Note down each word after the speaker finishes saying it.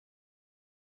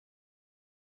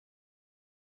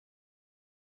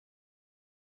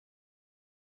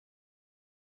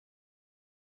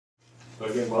So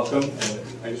again, welcome, and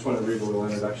I just want to read a little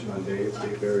introduction on Dave.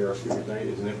 Dave Barry, our speaker tonight,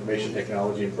 is an information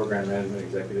technology and program management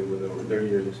executive with over 30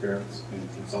 years experience in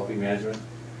consulting management,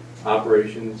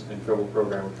 operations, and trouble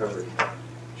program recovery.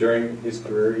 During his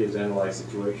career, he has analyzed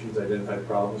situations, identified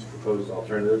problems, proposed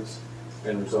alternatives,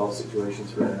 and resolved situations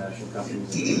for international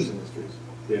companies and diverse industries.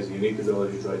 He has a unique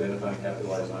ability to identify and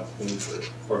capitalize on opportunities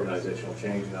for organizational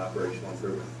change and operational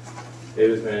improvement. Dave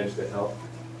has managed to help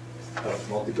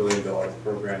multi-billion-dollar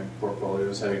program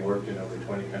portfolios, having worked in over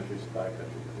 20 countries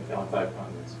on 5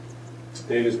 continents.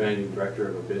 Dave is managing director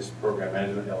of Abyss Program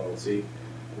Management LLC,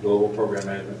 a global program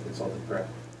management consulting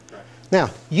practice. Now,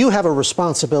 you have a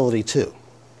responsibility too.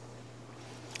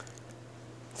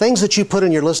 Things that you put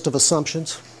in your list of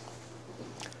assumptions,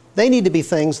 they need to be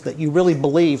things that you really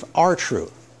believe are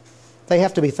true. They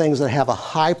have to be things that have a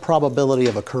high probability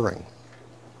of occurring.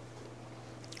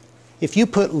 If you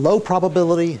put low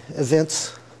probability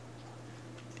events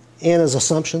in as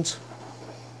assumptions,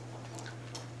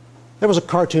 there was a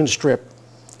cartoon strip.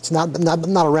 It's not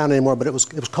around anymore, but it was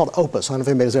called Opus. I don't know if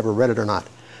anybody's ever read it or not.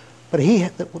 But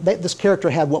this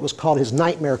character had what was called his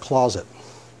nightmare closet.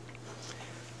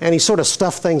 And he sort of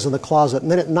stuffed things in the closet, and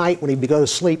then at night when he'd go to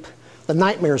sleep, the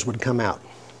nightmares would come out.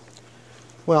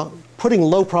 Well, putting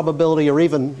low probability or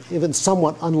even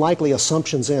somewhat unlikely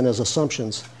assumptions in as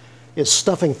assumptions is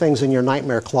stuffing things in your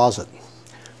nightmare closet.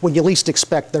 When you least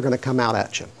expect, they're going to come out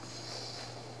at you.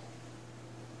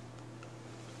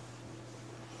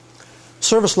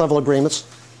 Service level agreements.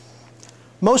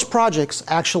 Most projects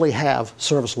actually have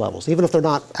service levels, even if they're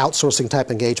not outsourcing type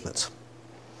engagements.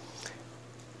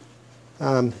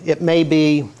 It may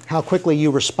be how quickly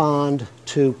you respond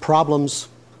to problems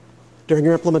during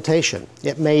your implementation.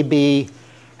 It may be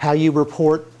how you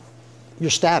report your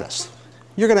status.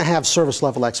 You're going to have service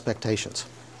level expectations.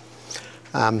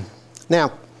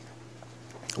 Now,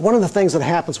 one of the things that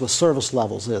happens with service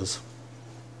levels is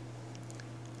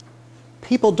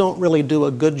people don't really do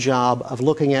a good job of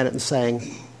looking at it and saying,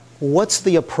 what's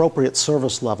the appropriate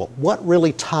service level? What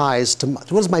really ties to, what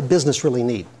does my business really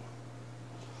need?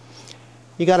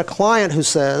 You got a client who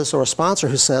says, or a sponsor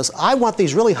who says, I want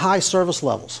these really high service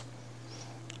levels,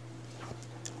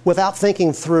 without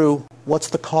thinking through what's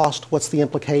the cost, what's the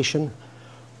implication,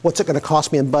 what's it going to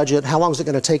cost me in budget, how long is it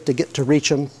going to take to reach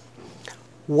them,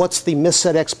 what's the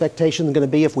misset expectation going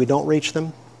to be if we don't reach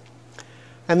them.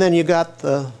 And then you got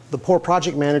the poor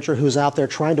project manager who's out there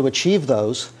trying to achieve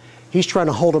those. He's trying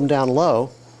to hold them down low.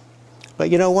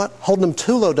 But you know what? Holding them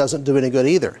too low doesn't do any good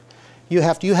either. You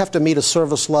have to meet a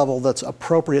service level that's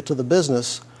appropriate to the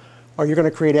business, or you're going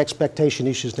to create expectation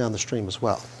issues down the stream as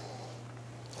well.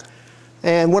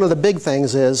 And one of the big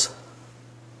things is,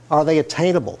 are they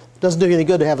attainable? It doesn't do you any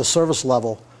good to have a service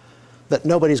level that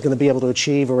nobody's going to be able to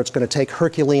achieve, or it's going to take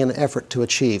Herculean effort to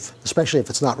achieve, especially if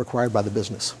it's not required by the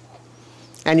business.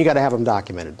 And you got to have them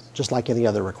documented, just like any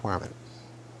other requirement.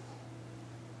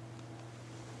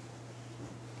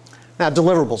 Now,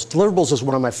 deliverables. Deliverables is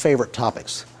one of my favorite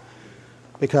topics,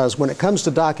 because when it comes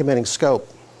to documenting scope,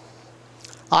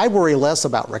 I worry less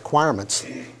about requirements.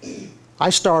 I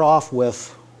start off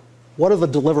with, what are the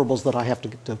deliverables that I have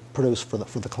to produce for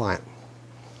the client?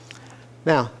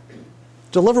 Now,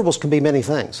 deliverables can be many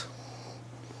things.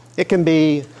 It can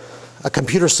be a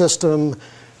computer system,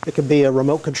 it can be a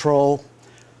remote control,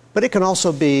 but it can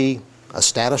also be a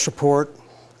status report,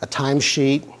 a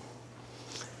timesheet,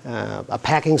 a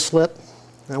packing slip.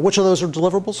 Now, which of those are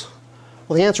deliverables?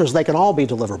 Well, the answer is they can all be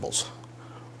deliverables.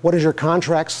 What does your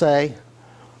contract say?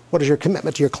 What does your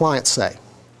commitment to your client say?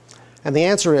 And the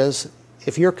answer is,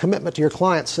 if your commitment to your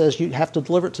client says you have to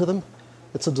deliver it to them,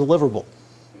 it's a deliverable.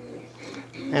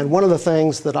 And one of the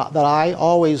things that I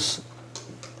always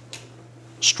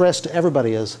stress to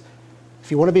everybody is,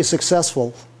 if you want to be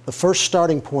successful, the first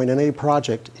starting point in any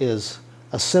project is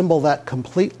assemble that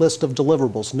complete list of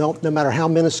deliverables, no matter how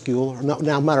minuscule or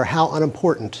no matter how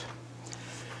unimportant.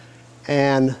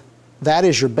 And that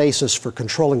is your basis for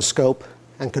controlling scope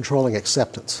and controlling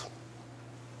acceptance.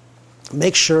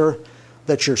 Make sure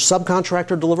that your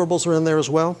subcontractor deliverables are in there as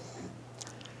well,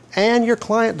 and your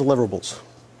client deliverables.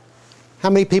 How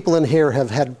many people in here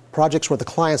have had projects where the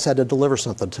clients had to deliver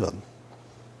something to them?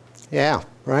 Yeah,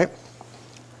 right?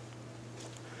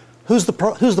 Who's the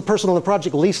person on the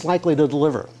project least likely to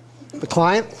deliver? The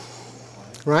client,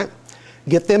 right?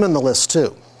 Get them in the list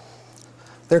too.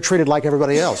 They're treated like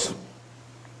everybody else.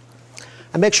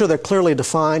 And make sure they're clearly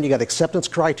defined. You got acceptance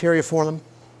criteria for them.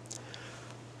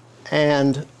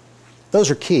 And those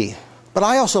are key. But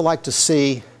I also like to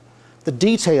see the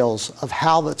details of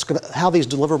how these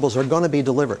deliverables are going to be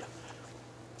delivered.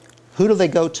 Who do they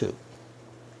go to?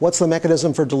 What's the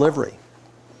mechanism for delivery?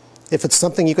 If it's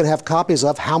something you can have copies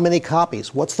of, how many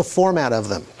copies? What's the format of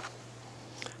them?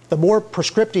 The more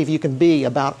prescriptive you can be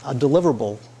about a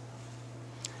deliverable,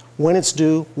 when it's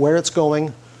due, where it's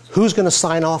going, who's going to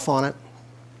sign off on it.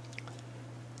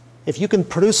 If you can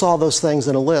produce all those things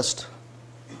in a list,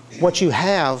 what you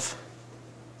have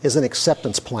is an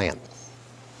acceptance plan.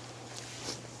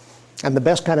 And the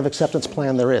best kind of acceptance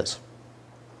plan there is.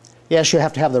 Yes, you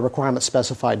have to have the requirements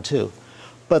specified too,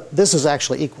 but this is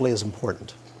actually equally as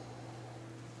important.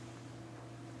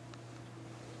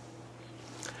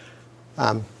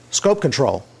 Scope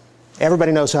control.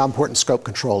 Everybody knows how important scope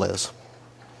control is.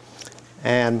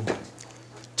 And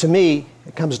to me,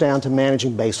 it comes down to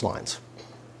managing baselines.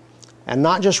 And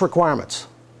not just requirements,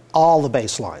 all the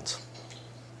baselines.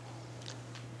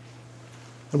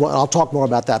 And I'll talk more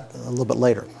about that a little bit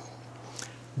later.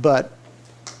 But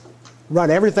run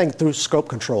everything through scope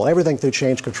control, everything through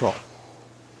change control,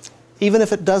 even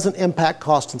if it doesn't impact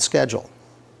cost and schedule.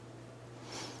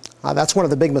 That's one of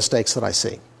the big mistakes that I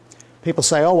see. People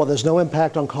say, oh, well, there's no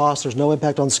impact on cost, there's no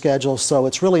impact on schedule, so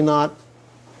it's really not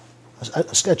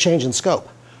a change in scope.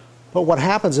 But what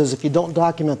happens is if you don't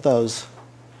document those,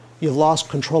 you've lost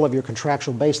control of your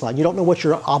contractual baseline. You don't know what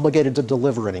you're obligated to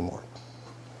deliver anymore.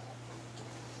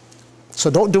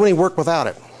 So don't do any work without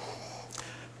it.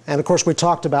 And of course, we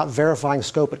talked about verifying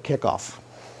scope at kickoff.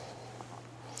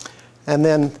 And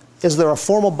then, is there a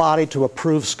formal body to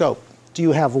approve scope? Do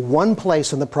you have one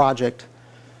place in the project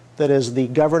that is the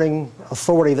governing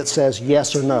authority that says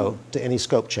yes or no to any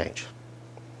scope change?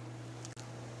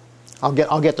 I'll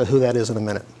get to who that is in a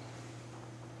minute.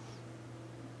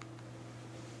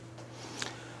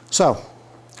 So,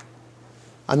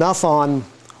 enough on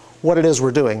what it is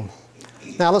we're doing.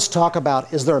 Now let's talk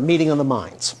about, is there a meeting of the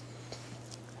minds?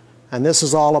 And this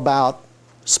is all about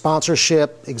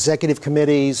sponsorship, executive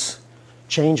committees,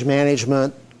 change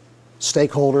management,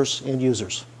 stakeholders, and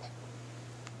users.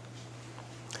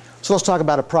 So let's talk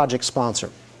about a project sponsor.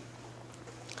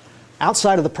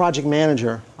 Outside of the project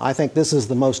manager, I think this is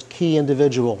the most key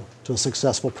individual to a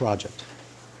successful project.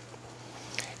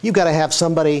 You've got to have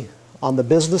somebody on the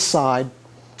business side,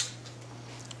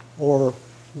 or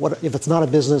what, if it's not a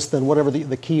business, then whatever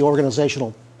the key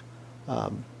organizational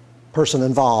person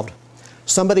involved,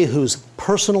 somebody who's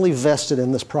personally vested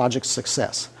in this project's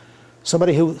success.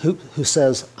 Somebody who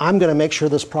says, I'm going to make sure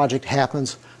this project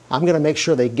happens, I'm going to make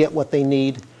sure they get what they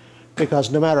need, because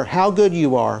no matter how good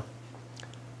you are,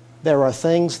 there are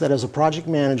things that as a project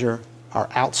manager are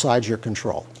outside your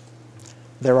control.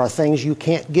 There are things you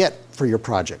can't get for your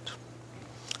project.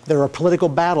 There are political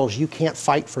battles you can't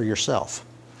fight for yourself.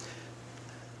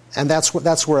 And that's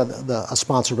where a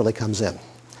sponsor really comes in.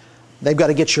 They've got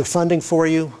to get your funding for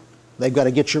you. They've got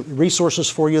to get your resources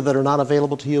for you that are not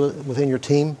available to you within your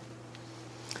team.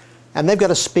 And they've got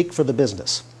to speak for the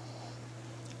business.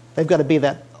 They've got to be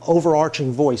that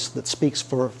overarching voice that speaks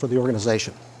for the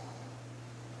organization.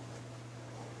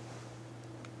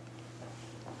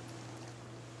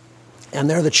 And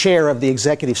they're the chair of the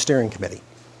executive steering committee.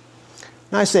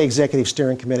 Now I say executive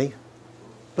steering committee,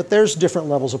 but there's different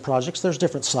levels of projects, there's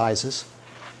different sizes.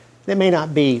 They may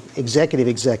not be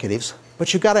executives,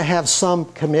 but you've got to have some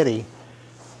committee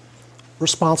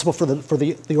responsible for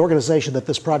the organization that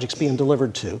this project's being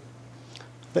delivered to,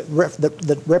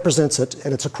 that represents it,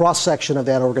 and it's a cross-section of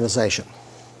that organization.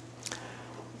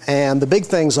 And the big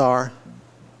things are,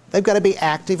 they've got to be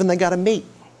active and they've got to meet.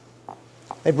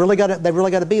 They've really got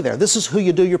to be there. This is who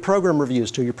you do your program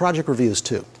reviews to, your project reviews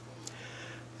to.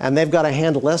 And they've got to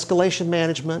handle escalation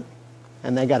management,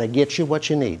 and they've got to get you what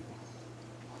you need.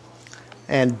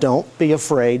 And don't be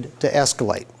afraid to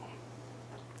escalate.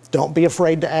 Don't be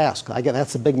afraid to ask.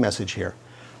 That's the big message here.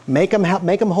 Make them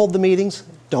hold the meetings.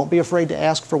 Don't be afraid to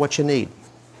ask for what you need.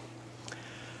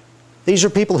 These are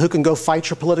people who can go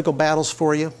fight your political battles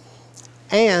for you.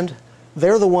 And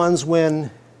they're the ones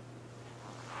when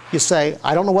you say,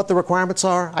 I don't know what the requirements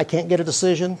are, I can't get a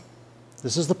decision.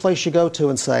 This is the place you go to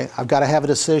and say, I've got to have a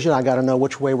decision, I've got to know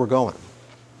which way we're going.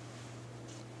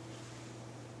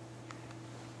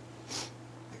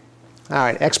 All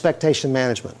right, expectation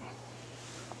management.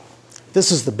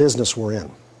 This is the business we're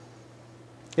in.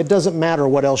 It doesn't matter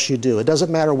what else you do. It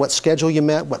doesn't matter what schedule you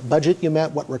met, what budget you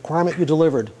met, what requirement you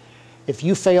delivered. If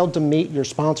you failed to meet your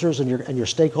sponsors and your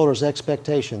stakeholders'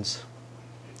 expectations,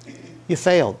 you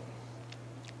failed.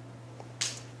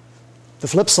 The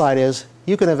flip side is,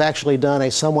 you could have actually done a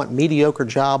somewhat mediocre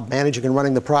job managing and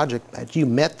running the project, but you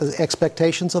met the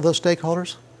expectations of those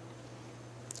stakeholders.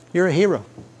 You're a hero.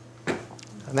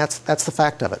 And that's the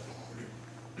fact of it.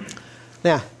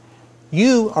 Now,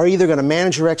 you are either going to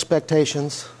manage your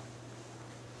expectations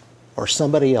or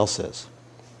somebody else is.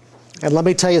 And let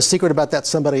me tell you a secret about that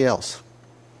somebody else.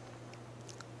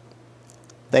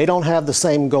 They don't have the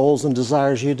same goals and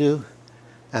desires you do,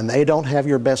 and they don't have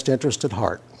your best interest at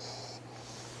heart.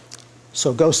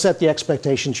 So go set the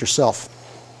expectations yourself.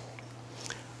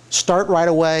 Start right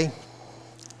away,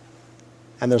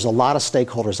 and there's a lot of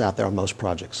stakeholders out there on most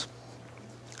projects.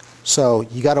 So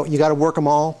you got to work them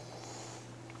all,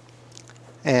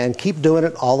 and keep doing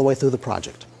it all the way through the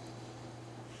project.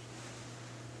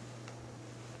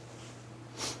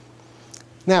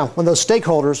 Now, when those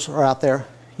stakeholders are out there,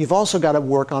 you've also got to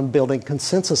work on building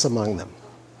consensus among them.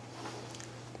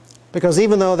 Because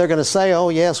even though they're going to say, oh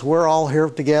yes, we're all here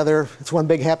together, it's one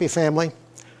big happy family,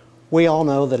 we all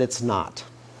know that it's not.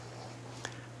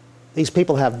 These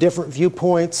people have different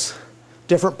viewpoints,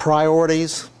 different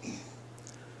priorities.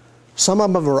 Some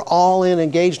of them are all in,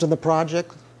 engaged in the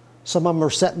project. Some of them are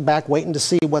sitting back waiting to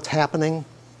see what's happening.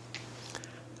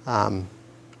 Some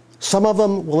of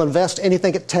them will invest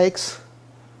anything it takes.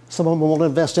 Some of them won't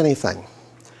invest anything.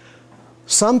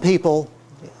 Some people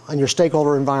in your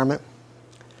stakeholder environment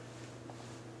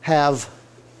have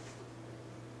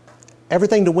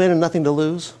everything to win and nothing to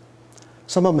lose.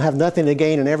 Some of them have nothing to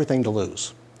gain and everything to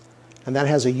lose. And that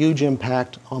has a huge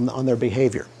impact on their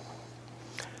behavior.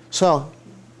 So,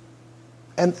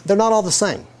 and they're not all the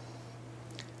same.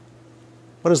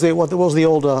 What was the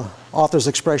old author's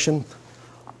expression?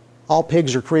 All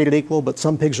pigs are created equal, but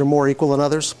some pigs are more equal than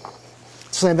others.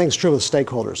 The same thing is true with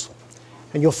stakeholders.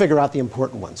 And you'll figure out the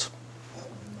important ones.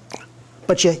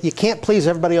 But you can't please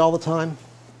everybody all the time,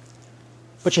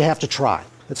 but you have to try.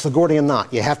 It's the Gordian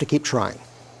knot. You have to keep trying.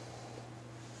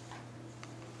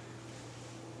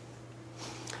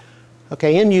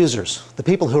 Okay, end users, the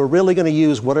people who are really going to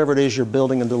use whatever it is you're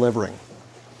building and delivering.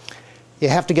 You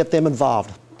have to get them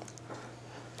involved.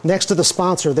 Next to the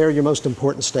sponsor, they're your most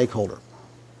important stakeholder.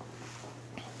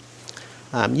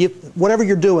 Whatever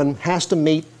you're doing has to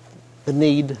meet the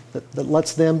need that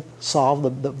lets them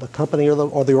solve the company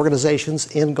or the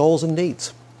organization's end goals and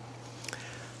needs.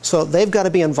 So they've got to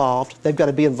be involved. They've got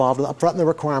to be involved up front in the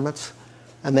requirements,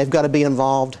 and they've got to be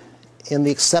involved in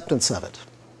the acceptance of it.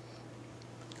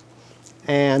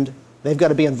 And they've got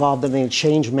to be involved in the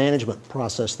change management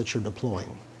process that you're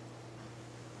deploying.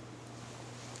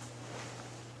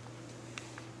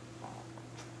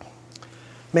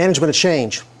 Management of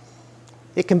change.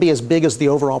 It can be as big as the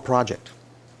overall project.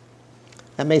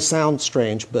 That may sound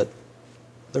strange, but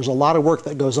there's a lot of work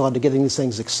that goes on to getting these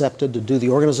things accepted, to do the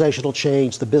organizational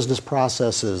change, the business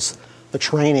processes, the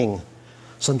training,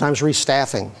 sometimes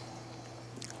restaffing.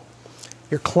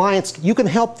 Your clients, you can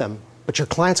help them, but your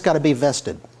clients got to be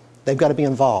vested. They've got to be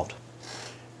involved.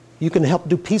 You can help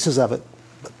do pieces of it,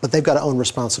 but they've got to own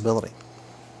responsibility.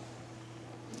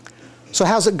 So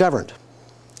how's it governed?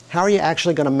 How are you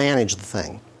actually going to manage the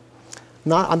thing?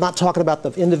 I'm not talking about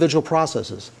the individual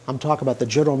processes. I'm talking about the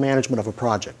general management of a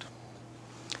project.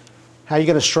 How are you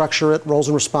going to structure it, roles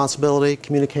and responsibility,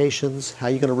 communications, how are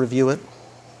you going to review it?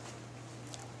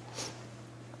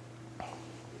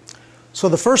 So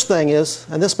the first thing is,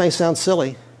 and this may sound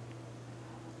silly,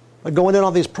 but going in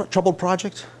on these troubled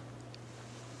projects,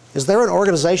 is there an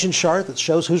organization chart that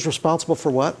shows who's responsible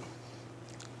for what?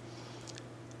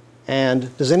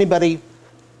 And does anybody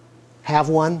have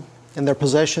one in their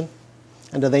possession?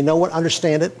 And do they know what,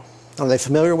 understand it? Are they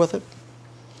familiar with it?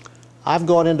 I've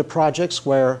gone into projects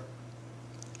where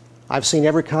I've seen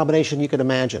every combination you could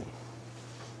imagine.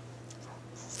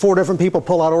 4 different people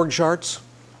pull out org charts,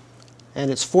 and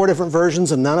it's 4 different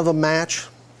versions and none of them match.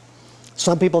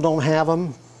 Some people don't have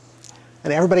them,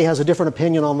 and everybody has a different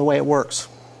opinion on the way it works.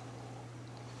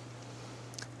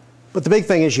 But the big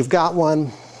thing is you've got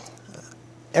one,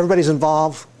 everybody's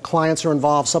involved, clients are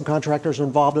involved, subcontractors are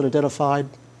involved and identified,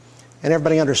 and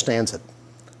everybody understands it.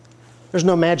 There's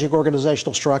no magic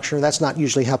organizational structure. That's not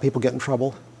usually how people get in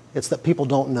trouble. It's that people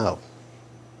don't know.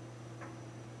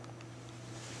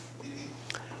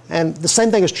 And the same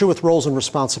thing is true with roles and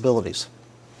responsibilities.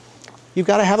 You've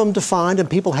got to have them defined, and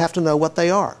people have to know what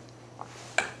they are.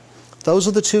 Those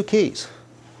are the 2 keys.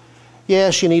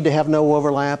 Yes, you need to have no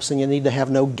overlaps, and you need to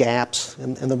have no gaps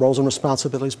in the roles and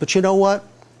responsibilities. But you know what?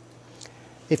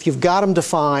 If you've got them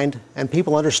defined and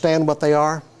people understand what they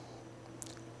are,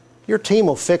 your team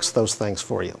will fix those things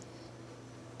for you.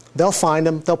 They'll find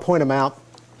them, they'll point them out,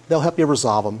 they'll help you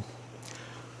resolve them.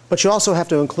 But you also have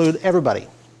to include everybody.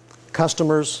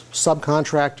 Customers,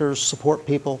 subcontractors, support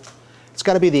people. It's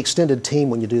got to be the extended team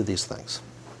when you do these things.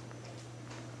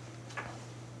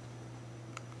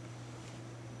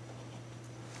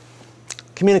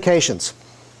 Communications.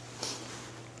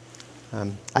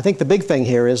 I think the big thing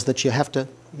here is that you have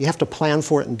to plan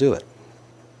for it and do it.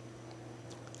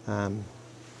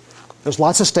 There's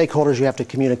lots of stakeholders you have to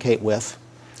communicate with,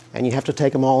 and you have to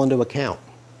take them all into account.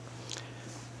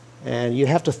 And you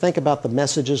have to think about the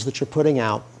messages that you're putting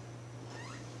out.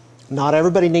 Not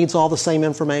everybody needs all the same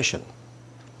information.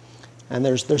 And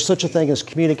there's such a thing as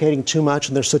communicating too much,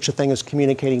 and there's such a thing as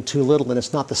communicating too little, and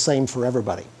it's not the same for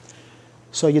everybody.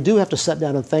 So you do have to sit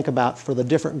down and think about, for the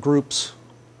different groups,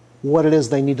 what it is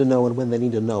they need to know and when they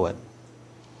need to know it.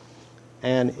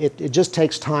 And it just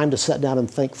takes time to sit down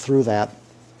and think through that,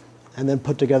 and then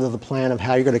put together the plan of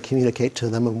how you're going to communicate to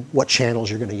them and what channels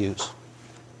you're going to use.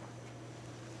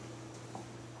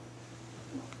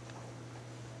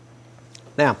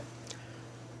 Now,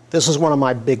 this is one of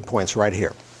my big points right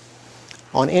here.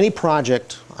 On any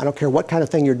project, I don't care what kind of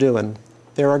thing you're doing,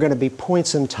 there are going to be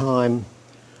points in time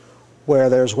where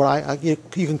there's what you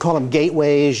can call them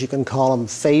gateways, you can call them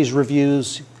phase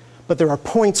reviews, but there are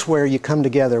points where you come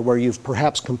together where you've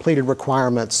perhaps completed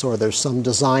requirements or there's some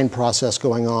design process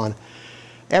going on.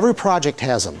 Every project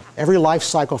has them. Every life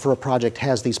cycle for a project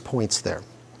has these points there.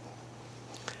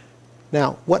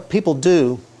 Now, what people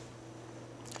do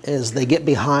is they get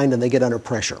behind and they get under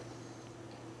pressure.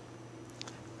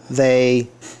 They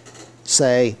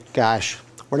say, gosh,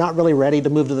 we're not really ready to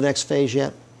move to the next phase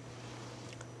yet,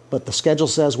 but the schedule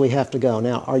says we have to go.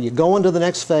 Now, are you going to the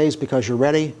next phase because you're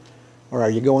ready, or are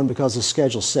you going because the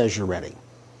schedule says you're ready?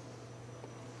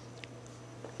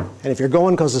 And if you're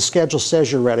going because the schedule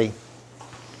says you're ready,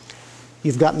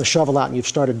 you've gotten the shovel out and you've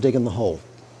started digging the hole.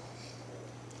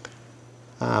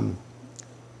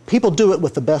 People do it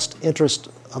with the best interest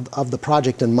of the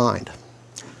project in mind.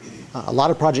 A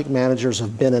lot of project managers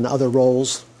have been in other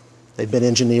roles. They've been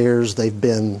engineers, they've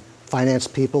been finance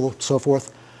people, so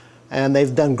forth, and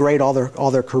they've done great all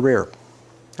their career.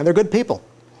 And they're good people.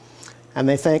 And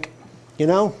they think, you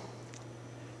know,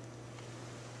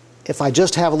 if I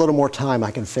just have a little more time,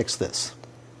 I can fix this.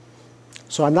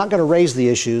 So I'm not going to raise the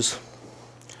issues.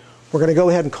 We're going to go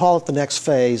ahead and call it the next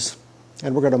phase,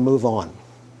 and we're going to move on.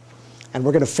 And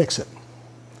we're going to fix it.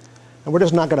 And we're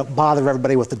just not going to bother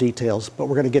everybody with the details, but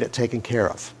we're going to get it taken care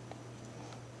of.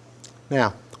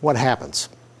 Now, what happens?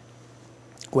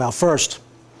 Well, first,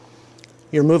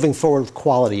 you're moving forward with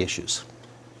quality issues.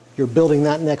 You're building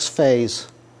that next phase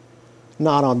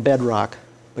not on bedrock,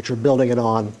 but you're building it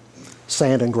on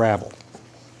sand and gravel.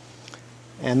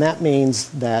 And that means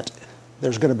that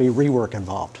there's going to be rework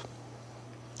involved.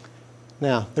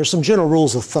 Now, there's some general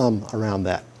rules of thumb around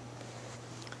that.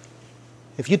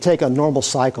 If you take a normal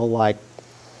cycle like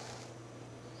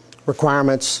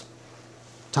requirements,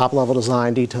 top-level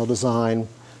design, detailed design,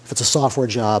 if it's a software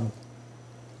job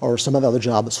or some other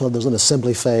job, so there's an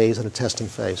assembly phase and a testing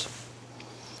phase.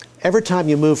 Every time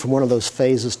you move from one of those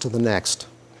phases to the next,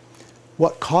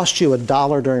 what cost you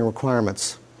 $1 during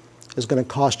requirements is going to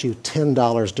cost you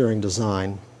 $10 during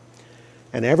design.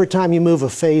 And every time you move a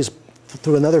phase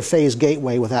through another phase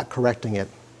gateway without correcting it,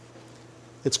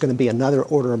 it's going to be another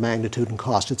order of magnitude in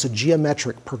cost. It's a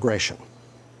geometric progression.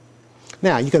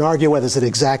 Now, you can argue whether is it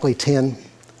exactly 10,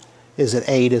 is it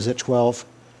 8, is it 12?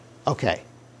 Okay,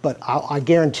 but I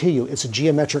guarantee you it's a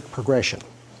geometric progression.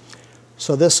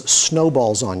 So this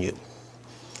snowballs on you.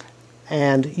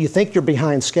 And you think you're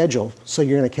behind schedule, so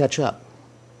you're going to catch up.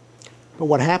 But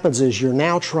what happens is you're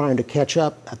now trying to catch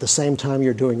up at the same time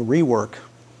you're doing rework,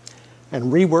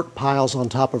 and rework piles on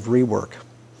top of rework.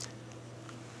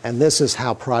 And this is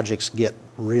how projects get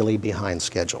really behind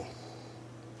schedule.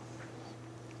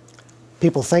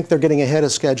 People think they're getting ahead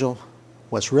of schedule.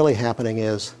 What's really happening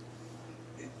is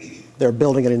they're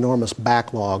building an enormous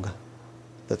backlog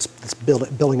that's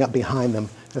building up behind them.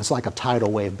 And it's like a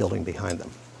tidal wave building behind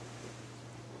them.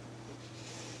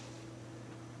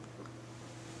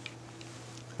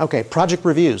 Okay, project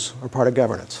reviews are part of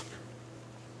governance.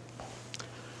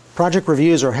 Project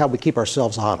reviews are how we keep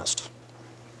ourselves honest.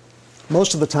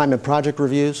 Most of the time in project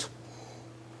reviews,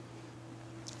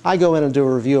 I go in and do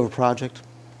a review of a project.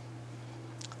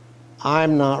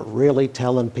 I'm not really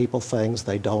telling people things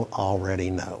they don't already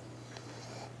know.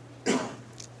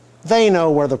 They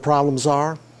know where the problems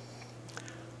are.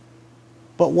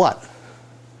 But what?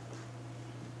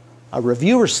 A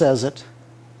reviewer says it,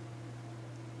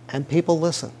 and people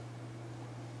listen.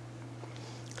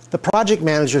 The project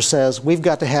manager says, we've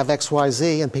got to have X, Y,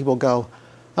 Z, and people go,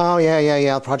 oh,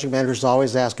 yeah, the project manager's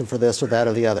always asking for this or that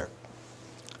or the other.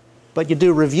 But you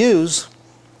do reviews,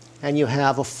 and you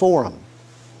have a forum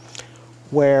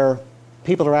where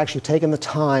people are actually taking the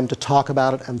time to talk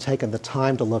about it and taking the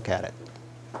time to look at it.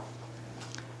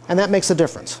 And that makes a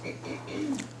difference.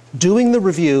 Doing the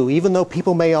review, even though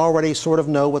people may already sort of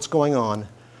know what's going on,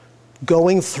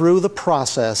 going through the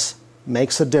process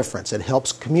makes a difference. It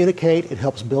helps communicate, it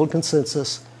helps build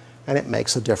consensus, and it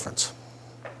makes a difference.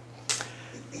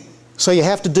 So you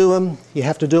have to do them. You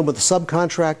have to do them with the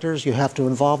subcontractors. You have to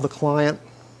involve the client.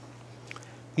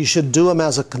 You should do them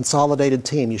as a consolidated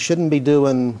team. You shouldn't be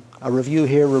doing a review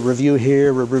here, a review here,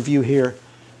 a review here.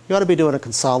 You ought to be doing a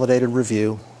consolidated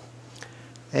review.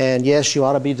 And yes, you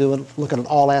ought to be looking at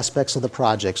all aspects of the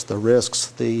projects, the risks,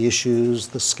 the issues,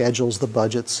 the schedules, the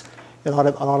budgets. It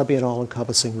ought to be an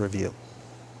all-encompassing review.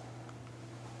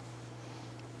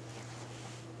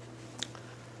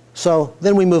 So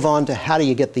then we move on to how do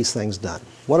you get these things done?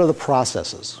 What are the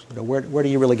processes? Where do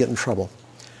you really get in trouble?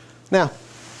 Now,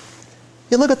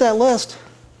 you look at that list.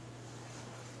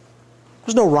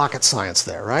 There's no rocket science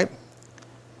there, right?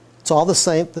 It's all the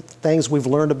same things we've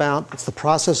learned about. It's the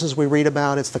processes we read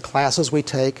about. It's the classes we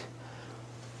take.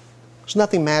 There's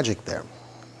nothing magic there.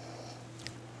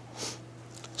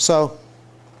 So,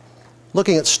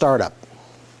 looking at startup.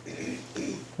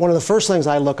 One of the first things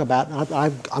I look about,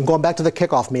 I'm going back to the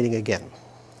kickoff meeting again,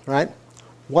 right?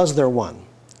 Was there one?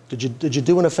 Did you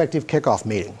do an effective kickoff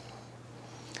meeting?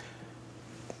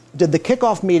 Did the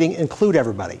kickoff meeting include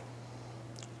everybody?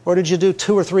 Or did you do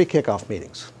 2 or 3 kickoff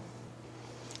meetings?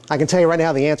 I can tell you right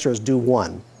now the answer is do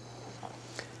one.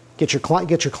 Get your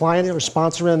client or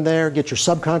sponsor in there, get your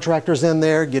subcontractors in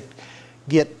there,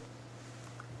 get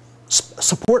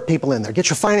support people in there,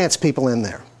 get your finance people in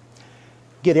there.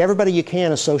 Get everybody you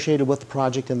can associated with the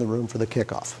project in the room for the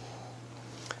kickoff.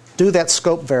 Do that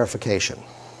scope verification.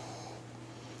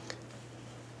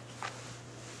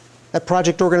 That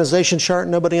project organization chart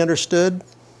nobody understood.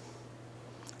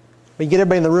 You get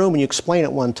everybody in the room and you explain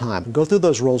it one time. Go through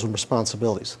those roles and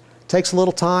responsibilities. Takes a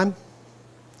little time,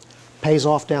 pays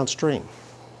off downstream.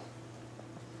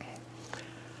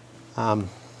 One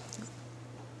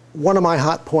of my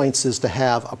hot points is to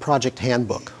have a project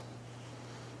handbook.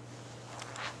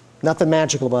 Nothing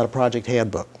magical about a project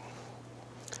handbook.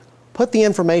 Put the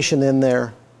information in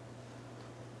there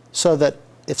so that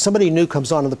if somebody new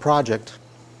comes onto the project,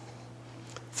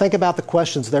 think about the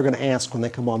questions they're going to ask when they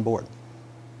come on board.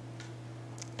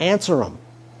 Answer them.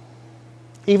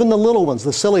 Even the little ones,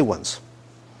 the silly ones.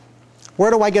 Where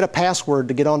do I get a password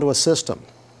to get onto a system?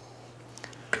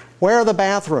 Where are the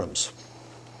bathrooms?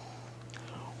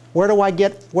 Where do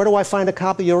I find a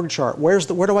copy of the org chart? Where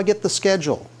do I get the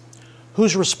schedule?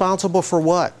 Who's responsible for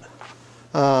what?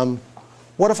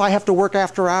 What if I have to work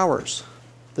after hours?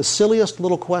 The silliest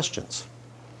little questions.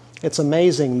 It's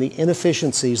amazing the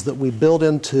inefficiencies that we build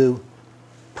into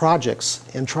projects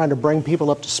in trying to bring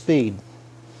people up to speed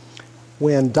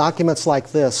when documents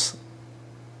like this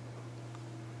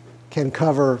can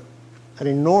cover an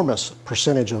enormous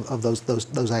percentage of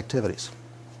those activities.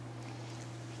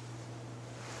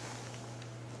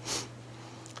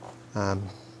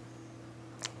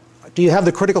 Do you have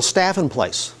the critical staff in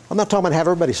place? I'm not talking about have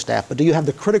everybody staff, but do you have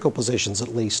the critical positions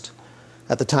at least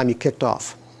at the time you kicked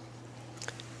off?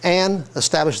 And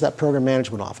establish that program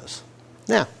management office.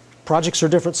 Now, projects are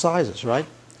different sizes, right?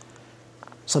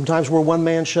 Sometimes we're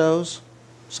one-man shows.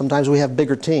 Sometimes we have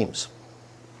bigger teams.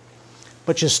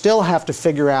 But you still have to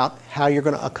figure out how you're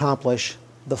going to accomplish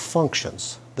the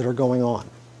functions that are going on.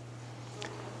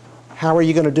 How are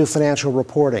you going to do financial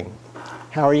reporting?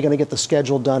 How are you going to get the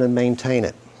schedule done and maintain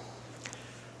it?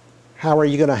 How are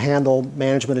you going to handle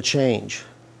management of change?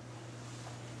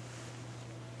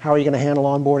 How are you going to handle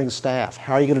onboarding staff?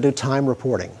 How are you going to do time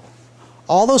reporting?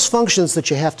 All those functions that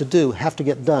you have to do have to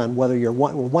get done, whether you're a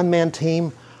one-man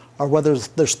team or whether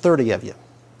there's 30 of you.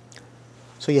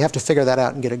 So you have to figure that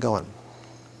out and get it going.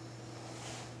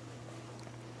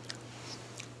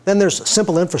 Then there's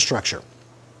simple infrastructure.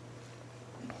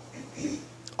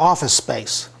 Office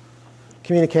space,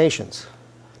 communications.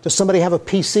 Does somebody have a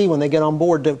PC when they get on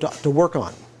board to work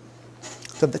on?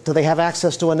 Do they have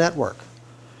access to a network?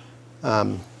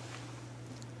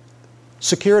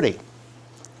 Security.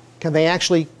 Can they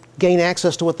actually gain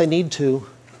access to what they need to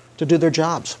do their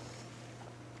jobs?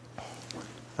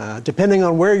 Depending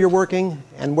on where you're working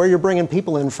and where you're bringing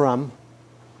people in from,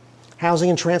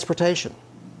 housing and transportation.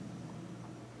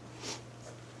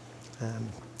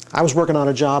 I was working on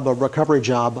a recovery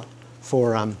job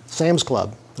for Sam's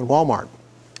Club and Walmart.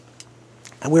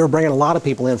 And we were bringing a lot of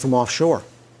people in from offshore.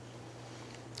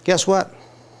 Guess what?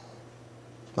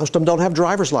 Most of them don't have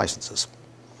driver's licenses.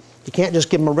 You can't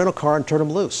just give them a rental car and turn them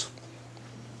loose.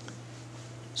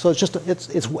 So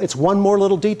it's one more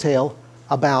little detail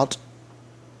about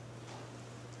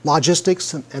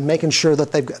logistics and making sure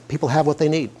that people have what they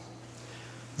need.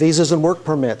 Visas and work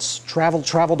permits,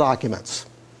 travel documents.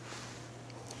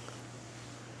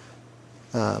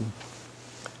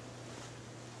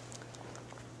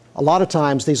 A lot of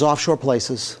times these offshore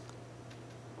places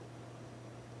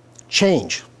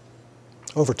change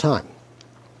over time.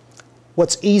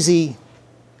 What's easy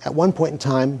at one point in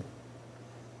time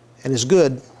and is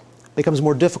good becomes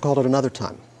more difficult at another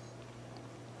time.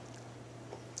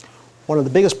 One of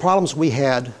the biggest problems we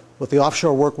had with the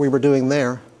offshore work we were doing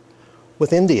there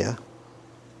with India,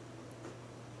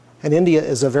 and India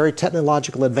is a very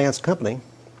technologically advanced company,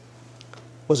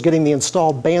 was getting the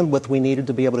installed bandwidth we needed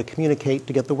to be able to communicate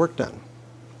to get the work done.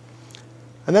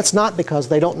 And that's not because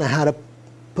they don't know how to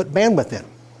put bandwidth in.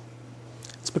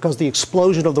 It's because the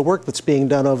explosion of the work that's being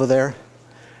done over there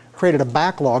created a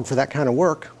backlog for that kind of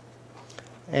work,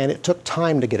 and it took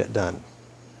time to get it done.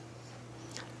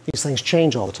 These things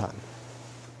change all the time.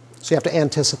 So you have to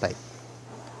anticipate.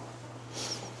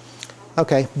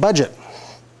 Okay, budget.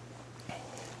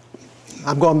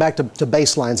 I'm going back to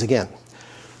baselines again.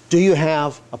 Do you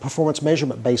have a performance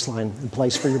measurement baseline in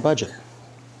place for your budget?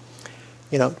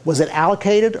 You know, was it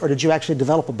allocated, or did you actually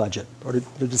develop a budget? Or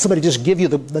did somebody just give you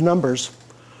the numbers,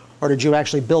 or did you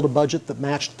actually build a budget that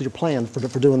matched your plan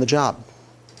for doing the job?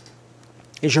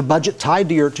 Is your budget tied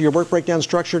to your work breakdown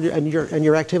structure and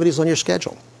your activities on your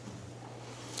schedule?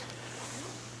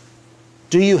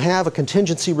 Do you have a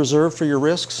contingency reserve for your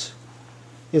risks?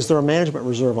 Is there a management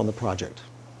reserve on the project?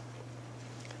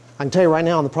 I can tell you right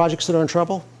now, on the projects that are in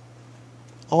trouble,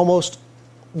 almost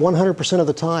 100% of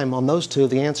the time on those two,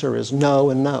 the answer is no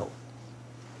and no.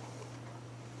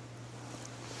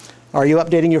 Are you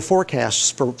updating your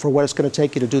forecasts for what it's going to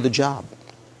take you to do the job?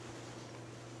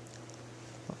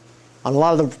 On a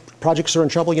lot of the projects that are in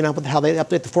trouble, you know how they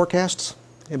update the forecasts?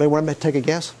 Anybody want to take a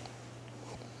guess?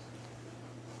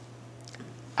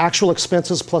 Actual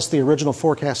expenses plus the original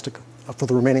forecast for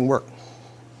the remaining work.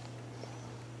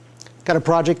 Got a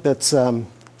project that's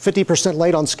 50%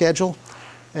 late on schedule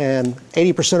and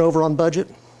 80% over on budget.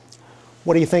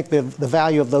 What do you think the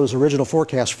value of those original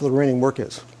forecasts for the remaining work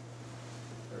is?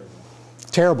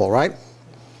 Terrible, right?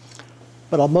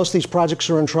 But on most of these projects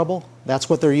are in trouble, that's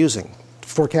what they're using to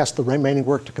forecast the remaining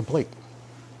work to complete.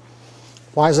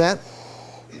 Why is that?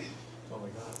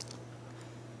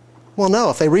 Well, no,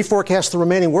 if they reforecast the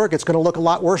remaining work, it's going to look a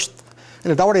lot worse,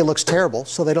 and it already looks terrible,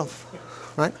 so they don't,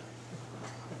 right?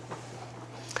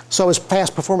 So is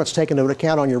past performance taken into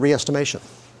account on your re-estimation?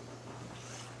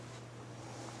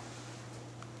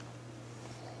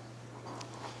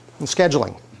 And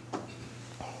scheduling.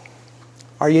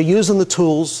 Are you using the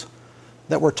tools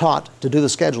that we're taught to do the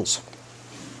schedules?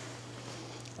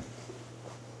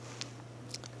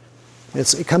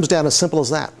 It comes down as simple as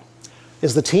that.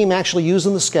 Is the team actually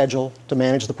using the schedule to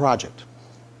manage the project?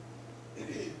 Do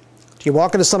you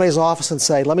walk into somebody's office and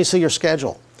say, let me see your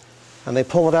schedule? And they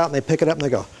pull it out and they pick it up and they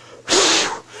go,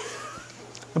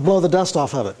 and blow the dust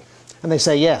off of it. And they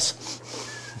say, yes,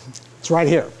 it's right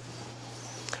here.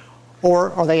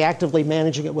 Or are they actively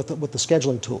managing it with the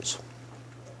scheduling tools?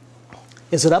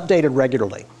 Is it updated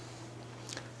regularly?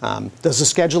 Does the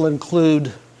schedule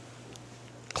include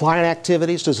client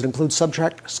activities? Does it include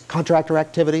subcontractor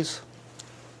activities?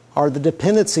 Are the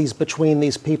dependencies between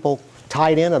these people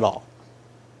tied in at all?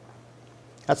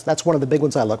 That's one of the big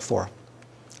ones I look for.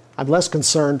 I'm less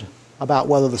concerned about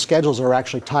whether the schedules are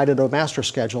actually tied into a master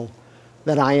schedule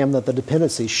than I am that the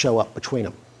dependencies show up between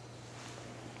them.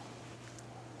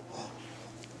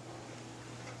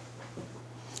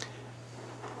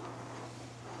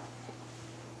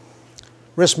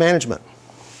 Risk management.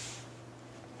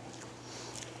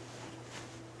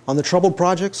 On the troubled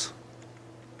projects,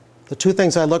 the two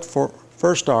things I look for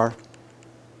first are,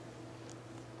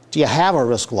 do you have a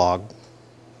risk log?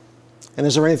 And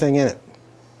is there anything in it?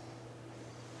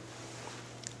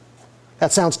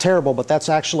 That sounds terrible, but that's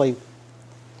actually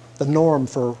the norm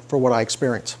for what I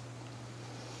experience.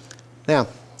 Now,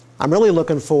 I'm really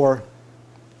looking for,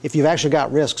 if you've actually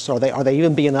got risks, are they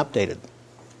even being updated?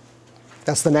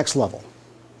 That's the next level.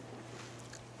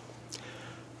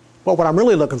 But what I'm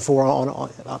really looking for,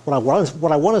 what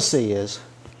I want to see is,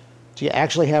 do you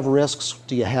actually have risks?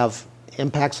 Do you have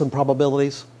impacts and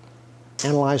probabilities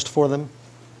analyzed for them?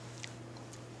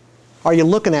 Are you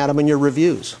looking at them in your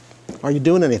reviews? Are you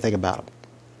doing anything about them?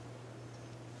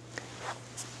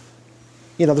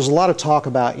 You know, there's a lot of talk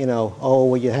about, oh,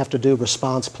 well, you have to do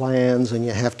response plans and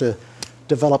you have to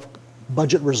develop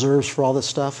budget reserves for all this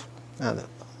stuff. And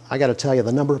I got to tell you,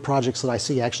 the number of projects that I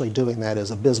see actually doing that is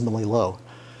abysmally low.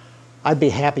 I'd be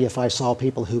happy if I saw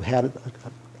people who had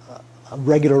a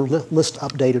regular list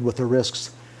updated with their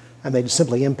risks, and they'd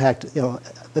simply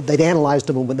they'd analyzed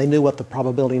them when they knew what the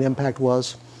probability and impact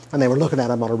was, and they were looking at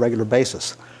them on a regular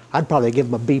basis. I'd probably give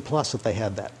them a B+ if they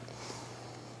had that.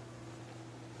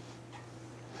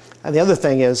 And the other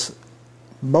thing is,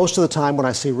 most of the time when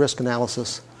I see risk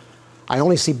analysis, I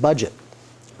only see budget.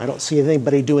 I don't see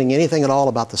anybody doing anything at all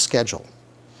about the schedule.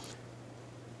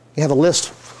 You have a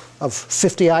list of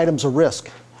 50 items of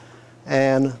risk,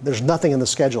 and there's nothing in the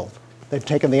schedule. They've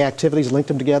taken the activities, linked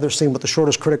them together, seen what the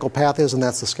shortest critical path is, and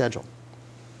that's the schedule.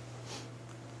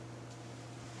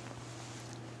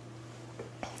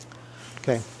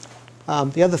 Okay.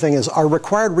 The other thing is, are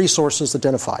required resources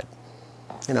identified?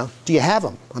 You know, do you have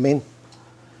them? I mean,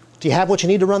 do you have what you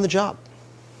need to run the job?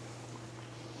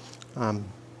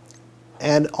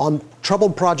 And on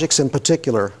troubled projects in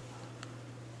particular,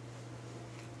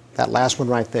 that last one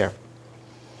right there,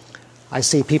 I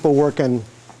see people working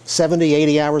 70,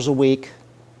 80 hours a week,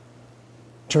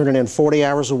 turning in 40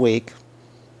 hours a week,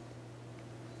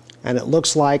 and it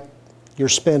looks like you're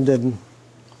spending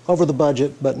over the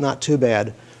budget, but not too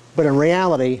bad. But in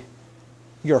reality,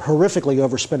 you're horrifically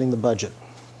overspending the budget.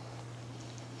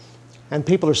 And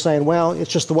people are saying, well,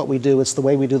 it's just what we do. It's the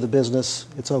way we do the business.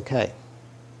 It's okay.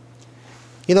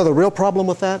 You know the real problem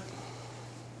with that?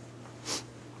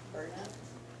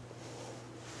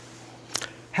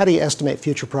 How do you estimate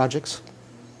future projects?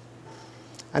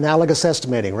 Analogous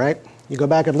estimating, right? You go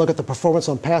back and look at the performance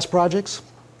on past projects.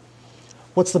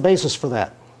 What's the basis for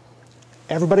that?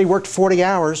 Everybody worked 40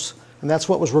 hours, and that's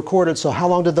what was recorded, so how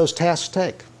long did those tasks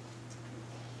take?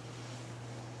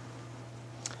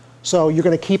 So you're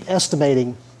going to keep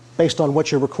estimating based on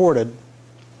what you recorded,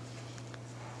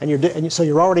 and so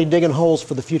you're already digging holes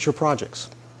for the future projects.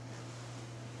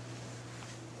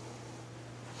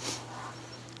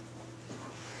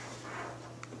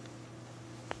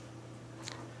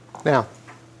 Now,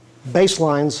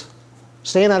 baselines,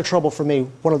 staying out of trouble for me,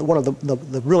 one of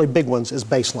the really big ones is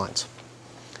baselines.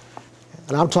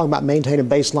 And I'm talking about maintaining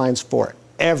baselines for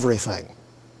everything.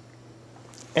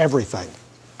 Everything.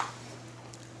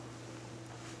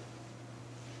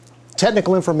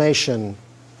 Technical information,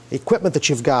 equipment that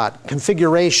you've got,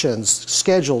 configurations,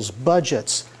 schedules,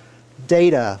 budgets,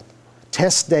 data,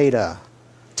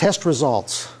 test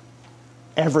results,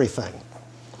 everything.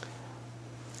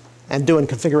 And doing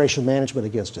configuration management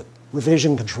against it,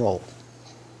 revision control.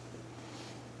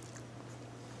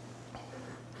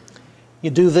 You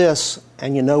do this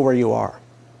and you know where you are.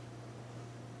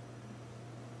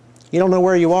 You don't know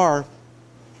where you are,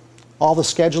 all the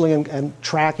scheduling and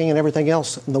tracking and everything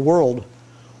else in the world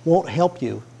won't help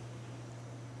you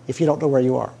if you don't know where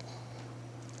you are.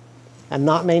 And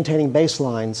not maintaining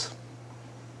baselines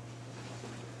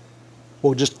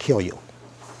will just kill you.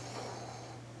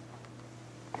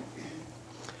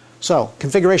 So,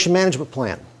 configuration management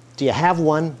plan. Do you have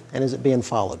one, and is it being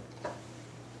followed?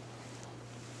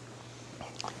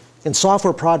 In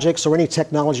software projects or any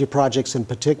technology projects in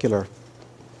particular,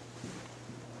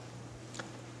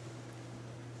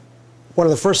 one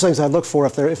of the first things I look for,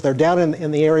 if they're down in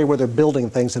the area where they're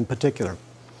building things in particular,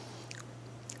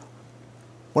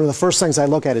 one of the first things I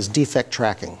look at is defect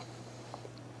tracking.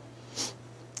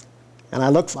 And I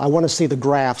want to see the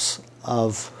graphs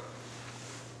of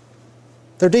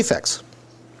their defects.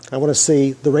 I want to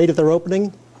see the rate of their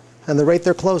opening and the rate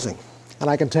they're closing. And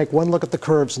I can take one look at the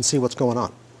curves and see what's going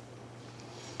on.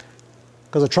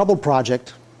 Because a troubled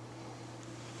project,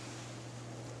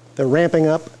 they're ramping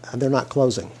up and they're not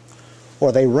closing.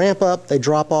 Or they ramp up, they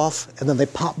drop off, and then they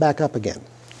pop back up again.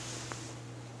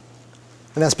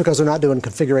 And that's because they're not doing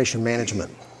configuration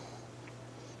management.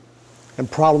 And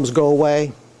problems go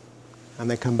away and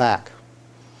they come back.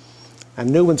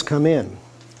 And new ones come in.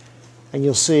 And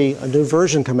you'll see a new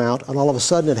version come out, and all of a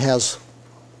sudden it has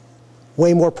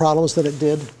way more problems than it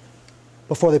did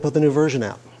before they put the new version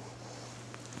out.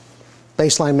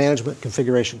 Baseline management,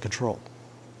 configuration control.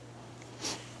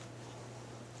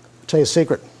 I'll tell you a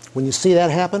secret. When you see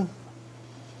that happen,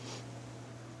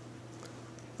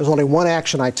 there's only one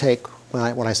action I take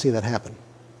when I see that happen.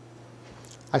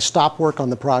 I stop work on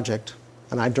the project,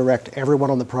 and I direct everyone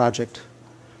on the project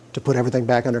to put everything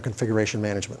back under configuration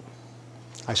management.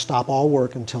 I stop all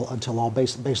work until all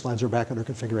baselines are back under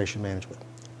configuration management.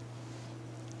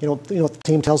 You know what the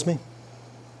team tells me?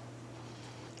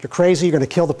 You're crazy, you're going to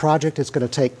kill the project, it's going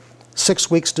to take 6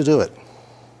 weeks to do it.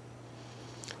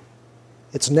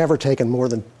 It's never taken more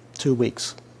than 2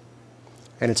 weeks.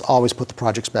 And it's always put the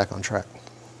projects back on track.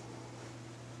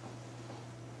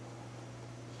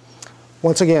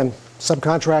 Once again,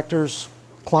 subcontractors,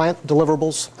 client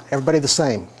deliverables, everybody the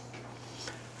same.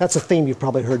 That's a theme you've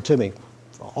probably heard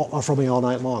from me all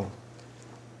night long.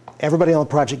 Everybody on the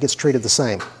project gets treated the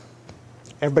same.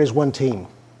 Everybody's one team.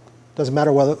 Doesn't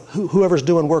matter whether whoever's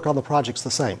doing work on the project's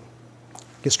the same.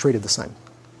 Gets treated the same.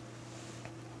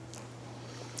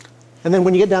 And then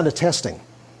when you get down to testing,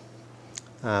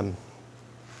 I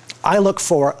look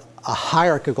for a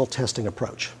hierarchical testing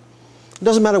approach. It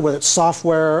doesn't matter whether it's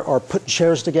software or putting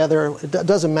chairs together. It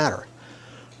doesn't matter.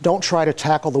 Don't try to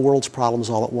tackle the world's problems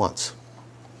all at once.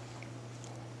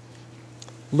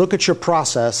 Look at your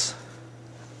process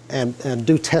and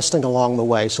do testing along the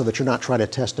way so that you're not trying to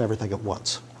test everything at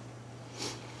once.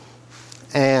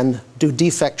 And do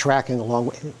defect tracking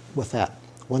along with that.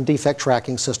 One defect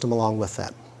tracking system along with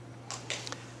that.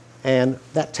 And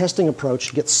that testing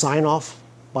approach gets sign-off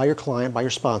by your client, by your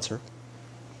sponsor,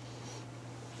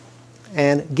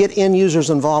 and get end users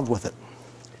involved with it.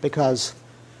 Because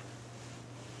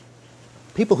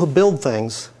people who build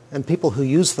things and people who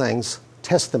use things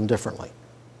test them differently.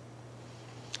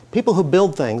 People who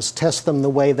build things test them the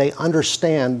way they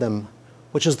understand them,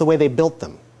 which is the way they built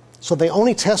them. So they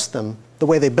only test them the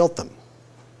way they built them.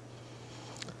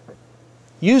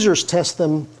 Users test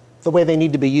them the way they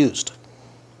need to be used.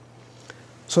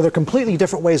 So they're completely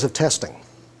different ways of testing.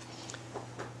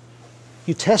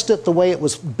 You test it the way it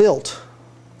was built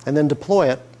and then deploy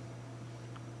it,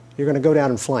 you're going to go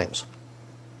down in flames.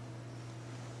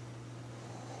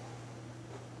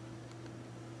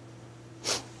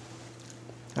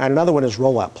 And another one is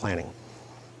rollout planning.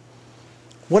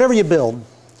 Whatever you build,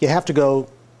 you have to go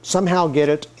somehow get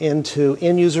it into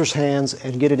end users' hands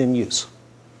and get it in use.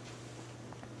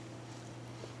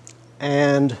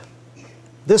 And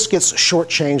this gets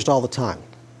shortchanged all the time.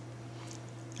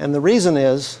 And the reason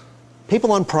is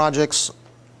people on projects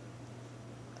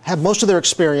have most of their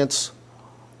experience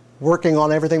working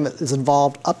on everything that is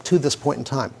involved up to this point in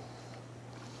time.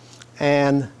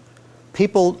 And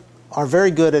people are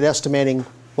very good at estimating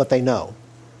what they know.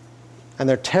 And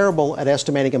they're terrible at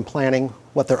estimating and planning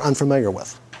what they're unfamiliar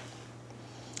with.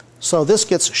 So this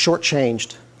gets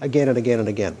shortchanged again and again and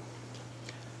again.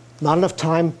 Not enough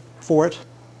time for it,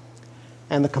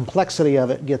 and the complexity of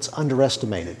it gets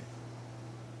underestimated.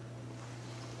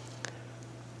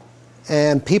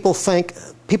 And people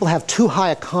have too high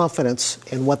a confidence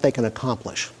in what they can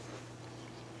accomplish.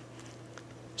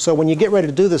 So when you get ready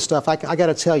to do this stuff, I got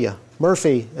to tell you,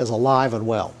 Murphy is alive and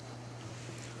well.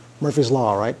 Murphy's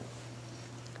Law, right?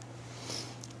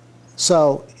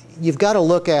 So you've got to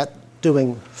look at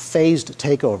doing phased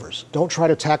takeovers. Don't try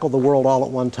to tackle the world all at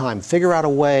one time. Figure out a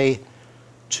way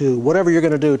to, whatever you're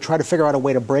going to do, try to figure out a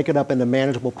way to break it up into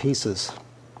manageable pieces.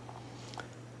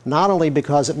 Not only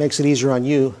because it makes it easier on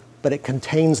you, but it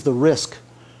contains the risk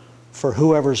for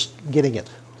whoever's getting it.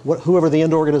 Whoever the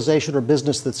end organization or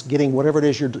business that's getting whatever it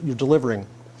is you're delivering.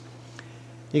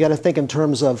 You got to think in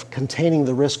terms of containing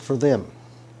the risk for them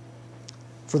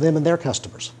and their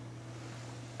customers.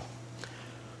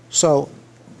 So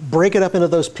break it up into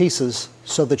those pieces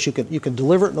so that you can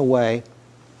deliver it in a way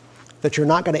that you're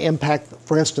not going to impact,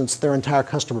 for instance, their entire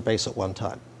customer base at one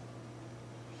time,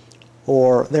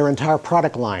 or their entire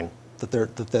product line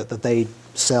that they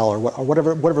sell, or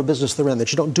whatever business they're in.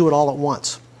 That you don't do it all at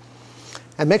once,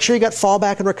 and make sure you got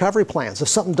fallback and recovery plans. If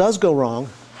something does go wrong,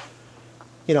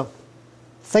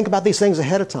 think about these things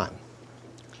ahead of time.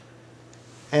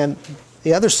 And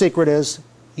the other secret is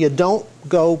you don't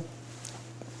go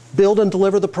build and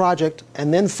deliver the project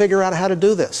and then figure out how to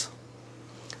do this.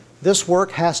 This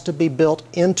work has to be built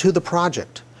into the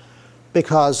project,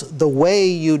 because the way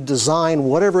you design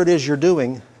whatever it is you're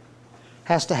doing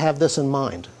has to have this in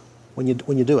mind when you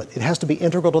do it. It has to be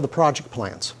integral to the project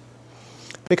plans.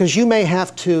 Because you may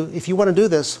have to, if you want to do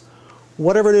this,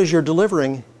 whatever it is you're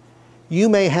delivering, you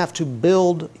may have to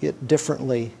build it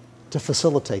differently to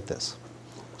facilitate this.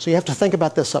 So you have to think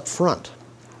about this up front.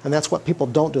 And that's what people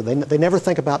don't do. They never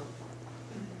think about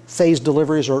phased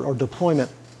deliveries or deployment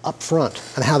up front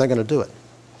and how they're going to do it.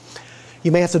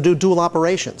 You may have to do dual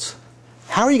operations.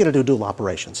 How are you going to do dual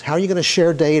operations? How are you going to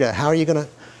share data? How are you going to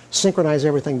synchronize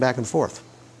everything back and forth?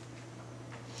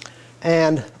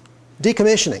 And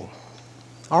decommissioning,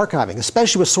 archiving,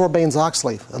 especially with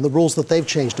Sarbanes-Oxley and the rules that they've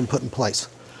changed and put in place.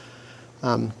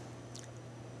 You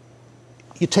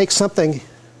take something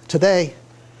today,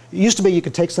 it used to be you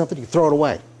could take something, you throw it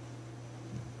away.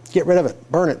 Get rid of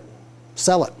it, burn it,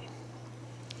 sell it.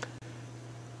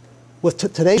 With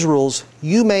today's rules,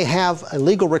 you may have a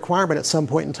legal requirement at some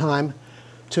point in time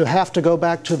to have to go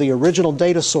back to the original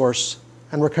data source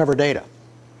and recover data.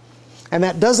 And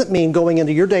that doesn't mean going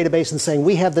into your database and saying,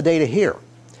 we have the data here.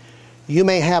 You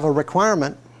may have a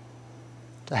requirement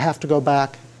to have to go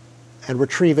back and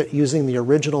retrieve it using the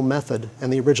original method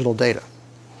and the original data.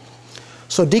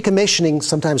 So decommissioning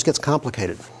sometimes gets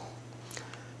complicated.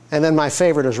 And then my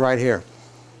favorite is right here.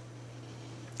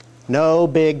 No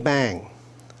big bang.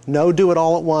 No do it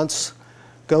all at once.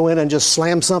 Go in and just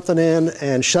slam something in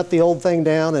and shut the old thing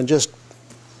down and just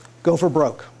go for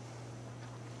broke.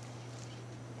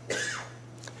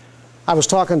 I was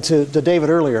talking to David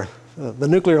earlier. the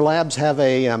nuclear labs have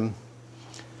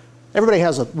everybody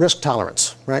has a risk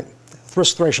tolerance, right?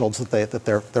 Risk thresholds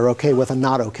that they're okay with and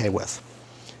not okay with.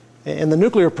 In the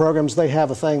nuclear programs, they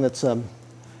have a thing that's no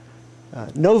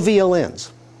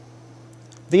VLNs.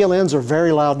 VLNs are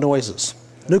very loud noises.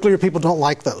 Nuclear people don't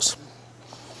like those.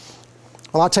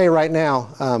 Well, I'll tell you right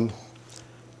now,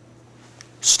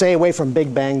 stay away from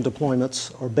big bang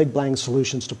deployments or big bang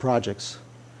solutions to projects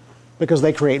because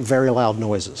they create very loud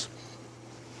noises.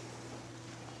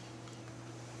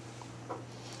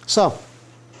 So,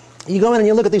 you go in and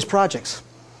you look at these projects.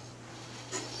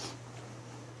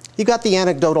 You got the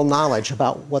anecdotal knowledge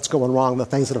about what's going wrong, the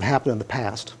things that have happened in the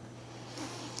past.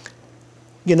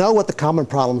 You know what the common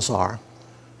problems are.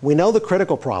 We know the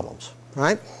critical problems,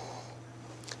 right?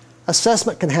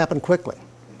 Assessment can happen quickly.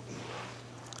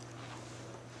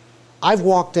 I've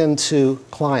walked into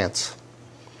clients.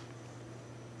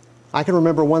 I can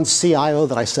remember one CIO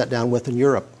that I sat down with in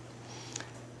Europe,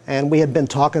 and we had been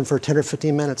talking for 10 or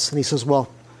 15 minutes, and he says,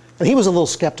 well, and he was a little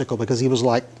skeptical because he was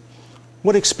like,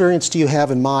 what experience do you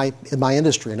have in my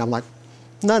industry? And I'm like,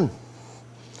 none.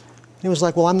 And he was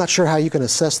like, well, I'm not sure how you can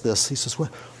assess this. He says,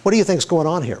 well, what do you think is going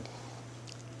on here?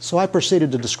 So I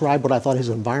proceeded to describe what I thought his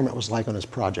environment was like on his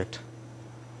project.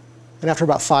 And after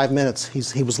about 5 minutes,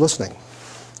 he was listening.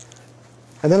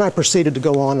 And then I proceeded to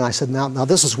go on, and I said, now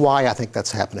this is why I think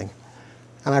that's happening.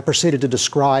 And I proceeded to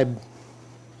describe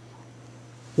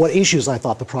what issues I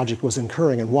thought the project was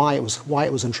incurring and why it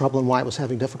was in trouble and why it was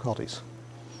having difficulties.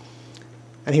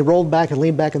 And he rolled back and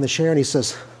leaned back in the chair, and he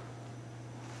says,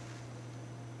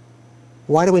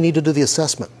 why do we need to do the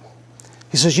assessment?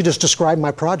 He says, you just described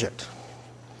my project.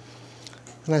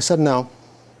 And I said, no.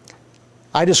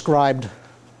 I described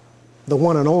the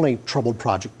one and only troubled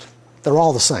project. They're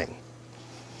all the same.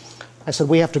 I said,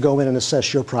 we have to go in and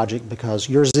assess your project because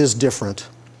yours is different.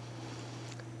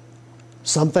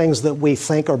 Some things that we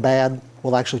think are bad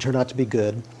will actually turn out to be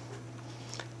good.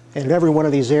 And in every one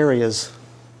of these areas,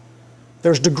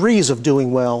 there's degrees of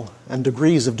doing well and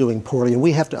degrees of doing poorly, and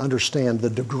we have to understand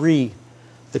the degree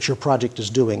that your project is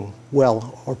doing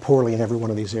well or poorly in every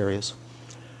one of these areas.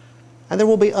 And there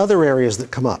will be other areas that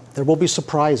come up. There will be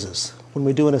surprises. When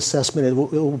we do an assessment, it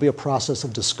will be a process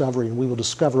of discovery, and we will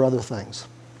discover other things.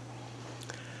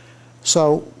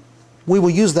 So we will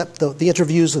use the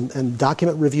interviews and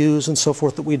document reviews and so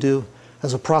forth that we do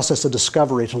as a process of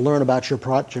discovery to learn about your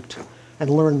project and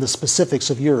learn the specifics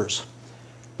of yours.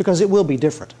 Because it will be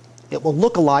different. It will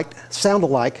look alike, sound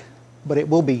alike, but it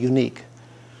will be unique.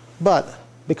 But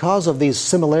because of these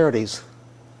similarities,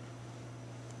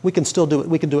 we can still do it.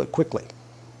 We can do it quickly.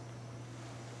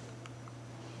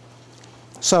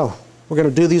 So we're going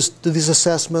to do these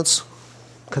assessments,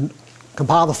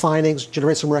 compile the findings,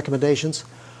 generate some recommendations.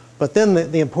 But then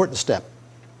the important step.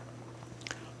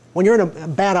 When you're in a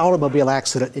bad automobile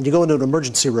accident and you go into an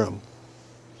emergency room,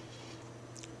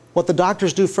 what the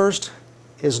doctors do first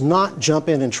is not jump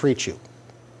in and treat you.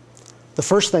 The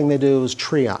first thing they do is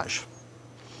triage.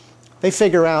 They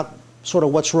figure out sort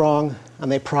of what's wrong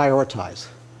and they prioritize.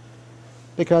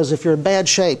 Because if you're in bad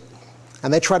shape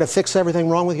and they try to fix everything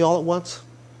wrong with you all at once,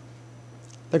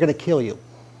 they're going to kill you.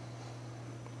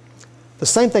 The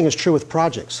same thing is true with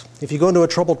projects. If you go into a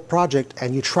troubled project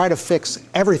and you try to fix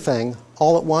everything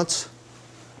all at once,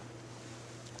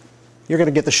 you're going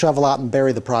to get the shovel out and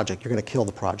bury the project. You're going to kill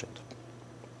the project.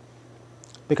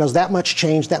 Because that much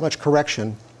change, that much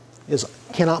correction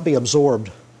cannot be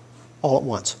absorbed all at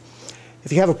once.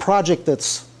 If you have a project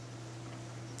that's,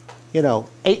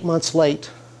 8 months late,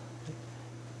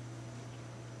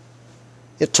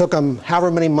 it took them however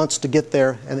many months to get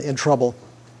there and in trouble,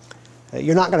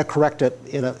 you're not going to correct it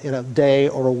in a day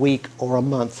or a week or a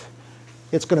month.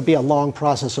 It's going to be a long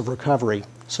process of recovery.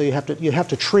 So you have to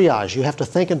triage. You have to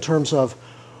think in terms of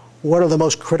what are the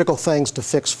most critical things to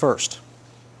fix first.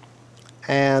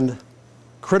 And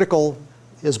critical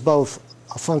is both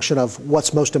a function of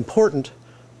what's most important,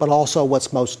 but also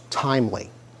what's most timely.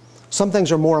 Some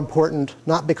things are more important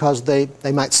not because they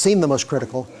might seem the most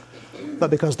critical, but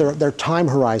because their time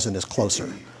horizon is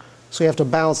closer. So you have to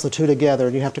balance the two together,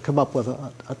 and you have to come up with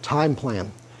a time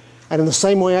plan. And in the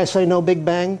same way I say no big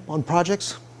bang on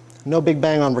projects, no big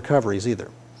bang on recoveries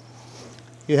either.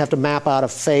 You have to map out a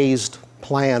phased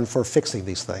plan for fixing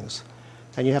these things.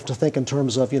 And you have to think in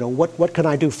terms of, what can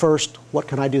I do first? What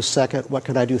can I do second? What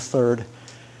can I do third?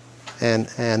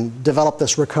 And develop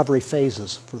this recovery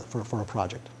phases for a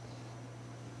project.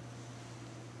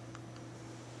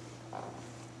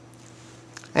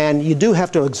 And you do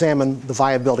have to examine the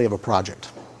viability of a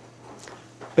project.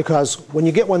 Because when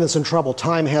you get one that's in trouble,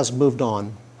 time has moved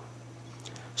on.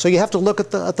 So you have to look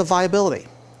at the viability.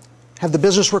 Have the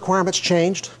business requirements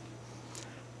changed?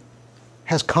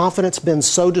 has confidence been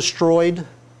so destroyed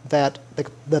that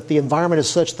the environment is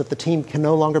such that the team can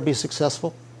no longer be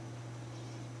successful?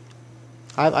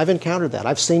 I've encountered that.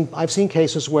 I've seen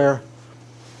cases where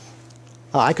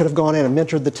I could have gone in and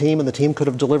mentored the team, and the team could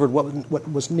have delivered what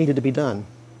was needed to be done,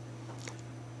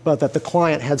 but that the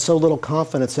client had so little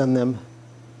confidence in them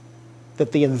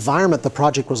that the environment the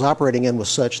project was operating in was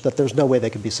such that there's no way they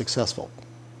could be successful.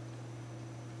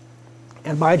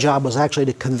 And my job was actually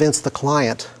to convince the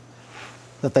client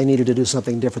that they needed to do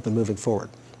something different than moving forward,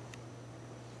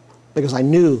 because I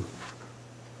knew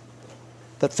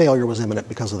that failure was imminent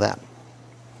because of that.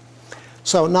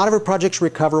 So not every project's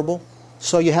recoverable,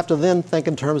 so you have to then think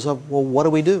in terms of, well, what do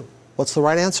we do? What's the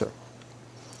right answer?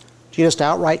 Do you just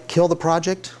outright kill the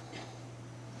project?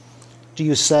 Do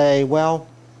you say, well,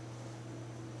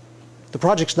 the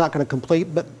project's not going to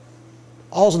complete, but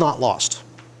all's not lost.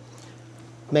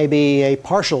 Maybe a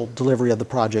partial delivery of the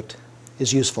project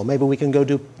is useful. Maybe we can go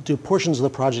do portions of the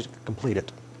project to complete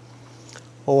it.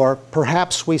 Or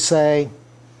perhaps we say,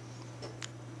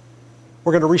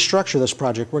 we're going to restructure this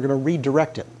project. We're going to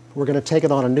redirect it. We're going to take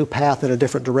it on a new path in a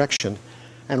different direction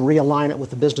and realign it with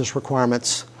the business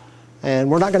requirements. And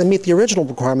we're not going to meet the original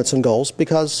requirements and goals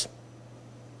because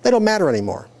they don't matter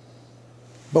anymore.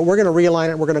 But we're going to realign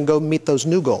it and we're going to go meet those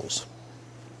new goals.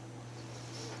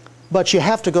 But you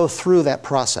have to go through that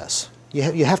process.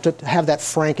 You have to have that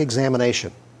frank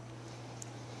examination.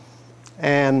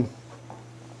 And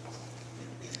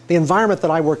the environment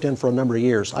that I worked in for a number of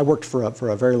years, I worked for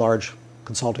a very large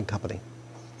consulting company.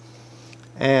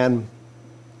 And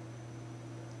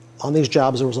on these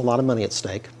jobs, there was a lot of money at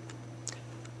stake.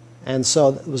 And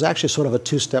so it was actually sort of a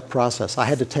two-step process. I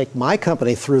had to take my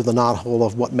company through the knothole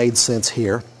of what made sense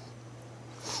here,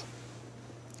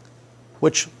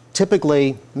 which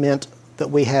typically meant that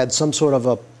we had some sort of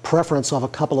a preference of a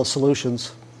couple of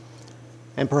solutions,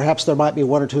 and perhaps there might be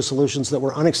one or two solutions that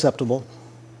were unacceptable.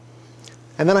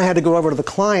 And then I had to go over to the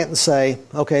client and say,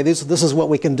 okay, this is what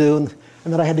we can do,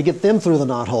 and then I had to get them through the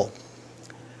knothole,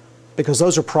 because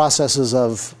those are processes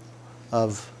of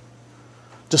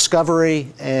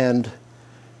discovery and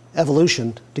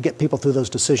evolution to get people through those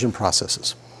decision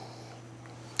processes.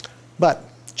 But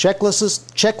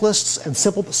checklists and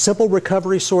simple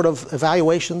recovery sort of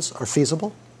evaluations are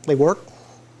feasible. They work.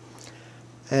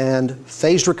 And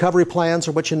phased recovery plans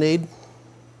are what you need.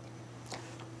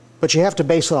 But you have to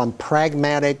base it on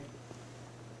pragmatic,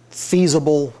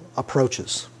 feasible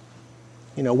approaches.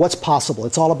 You know, what's possible?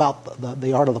 It's all about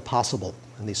the art of the possible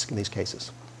in these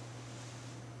cases.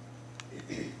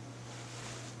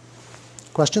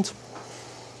 Questions?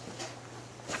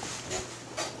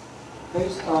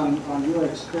 Based on your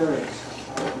experience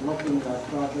looking at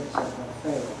projects that have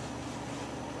failed,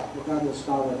 you got to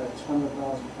start at $100,000,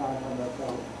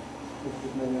 $500,000,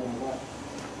 $50 million or what.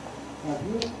 Have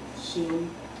you seen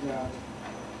that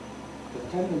the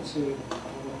tendency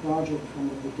of a project from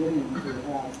the beginning to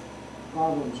have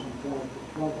problems and go into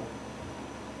trouble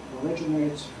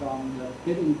originates from the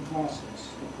bidding process,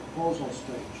 the proposal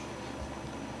stage?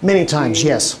 Many times,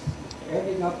 yes.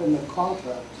 Ending up in the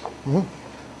contract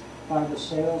by the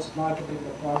sales, marketing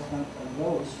department and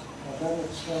those, then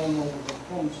it's thrown over the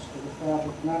fence to the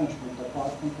project management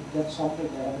department to get something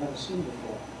they have never seen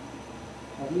before.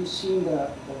 Have you seen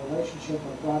the relationship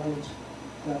of projects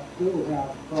that do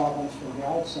have problems from the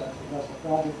outset because the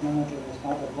project manager was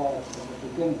not involved from the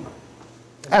beginning?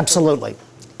 Absolutely.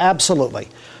 Absolutely.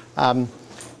 Earlier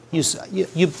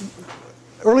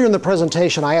in the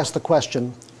presentation, I asked the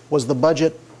question, was the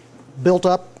budget built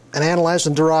up and analyzed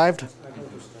and derived,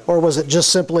 or was it just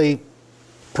simply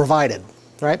provided,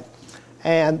 right?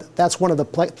 And that's one of the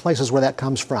places where that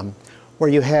comes from, where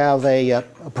you have a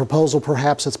proposal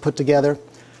perhaps that's put together,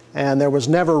 and there was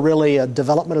never really a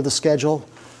development of the schedule.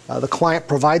 The client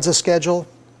provides a schedule,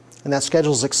 and that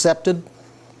schedule is accepted.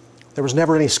 There was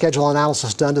never any schedule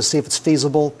analysis done to see if it's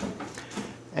feasible,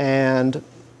 and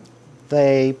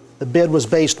the bid was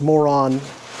based more on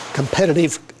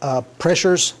competitive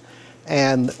pressures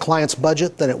and the client's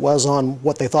budget than it was on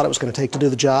what they thought it was going to take to do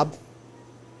the job.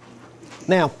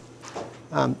 Now,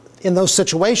 in those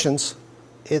situations,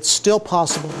 it's still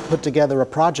possible to put together a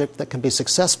project that can be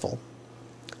successful,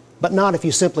 but not if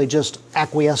you simply just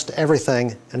acquiesce to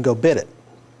everything and go bid it.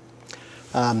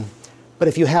 But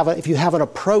if you have an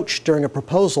approach during a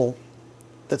proposal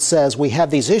that says we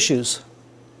have these issues,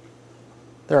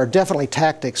 there are definitely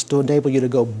tactics to enable you to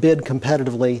go bid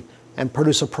competitively and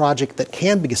produce a project that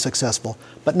can be successful,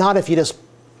 but not if you just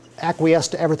acquiesce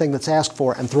to everything that's asked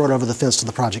for and throw it over the fence to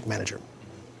the project manager.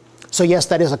 So yes,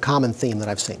 that is a common theme that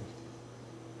I've seen.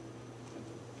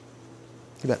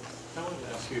 You bet. I wanted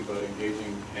to ask you about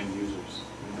engaging end users.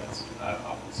 I mean, I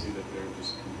often see that they're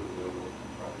just completely overlooked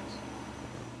in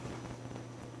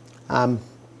projects.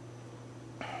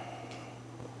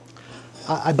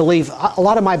 I believe a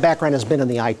lot of my background has been in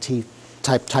the IT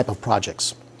type of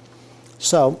projects.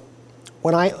 So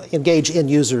when I engage end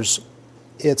users,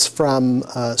 it's from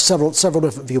several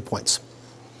different viewpoints.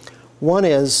 One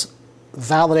is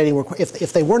validating,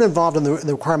 if they weren't involved in the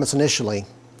requirements initially,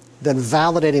 then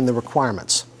validating the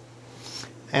requirements.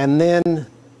 And then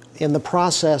in the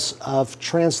process of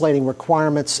translating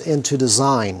requirements into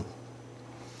design,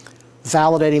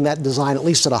 validating that design at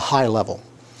least at a high level.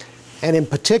 And in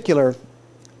particular,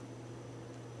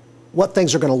 what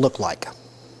things are going to look like.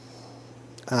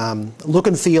 Look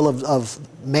and feel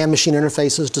of man-machine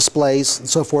interfaces, displays, and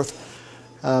so forth,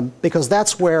 because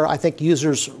that's where I think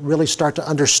users really start to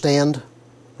understand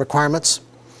requirements.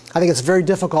 I think it's very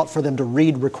difficult for them to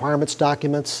read requirements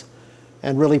documents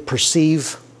and really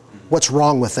perceive what's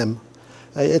wrong with them.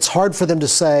 It's hard for them to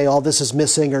say, oh, this is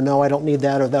missing, or no, I don't need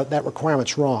that, or that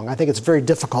requirement's wrong. I think it's very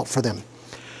difficult for them.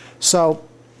 So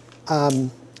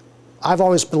I've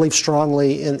always believed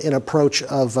strongly in an approach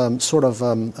of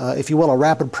if you will, a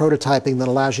rapid prototyping that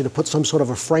allows you to put some sort of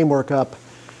a framework up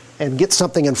and get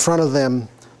something in front of them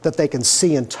that they can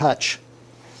see and touch.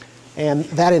 And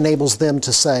that enables them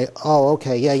to say, oh,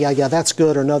 okay, yeah, that's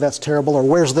good, or no, that's terrible, or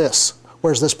where's this?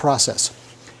 Where's this process?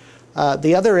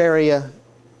 The other area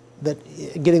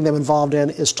that getting them involved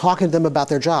in is talking to them about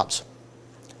their jobs.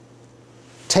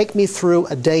 Take me through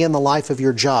a day in the life of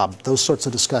your job, those sorts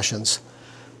of discussions,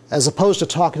 as opposed to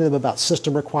talking to them about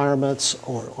system requirements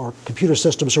or computer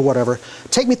systems or whatever.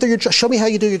 Take me through your job. Show me how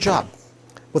you do your job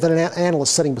with an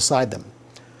analyst sitting beside them.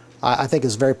 I think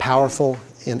is very powerful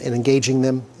in engaging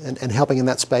them and helping in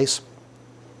that space.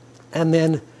 And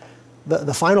then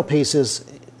the final piece is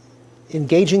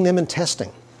engaging them in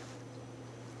testing.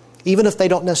 Even if they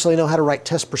don't necessarily know how to write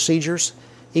test procedures,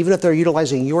 even if they're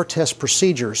utilizing your test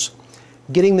procedures,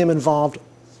 getting them involved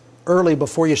early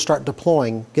before you start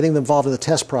deploying, getting them involved in the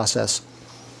test process,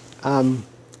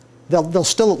 they'll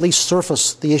still at least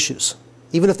surface the issues.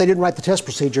 Even if they didn't write the test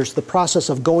procedures, the process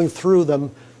of going through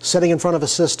them, sitting in front of a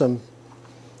system,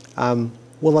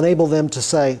 will enable them to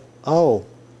say, oh,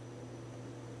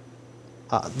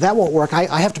 that won't work.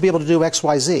 I have to be able to do X,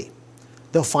 Y, Z.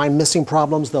 They'll find missing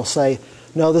problems. They'll say,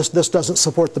 no, this doesn't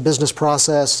support the business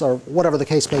process, or whatever the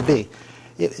case may be.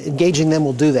 Engaging them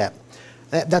will do that.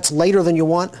 That's later than you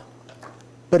want,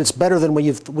 but it's better than when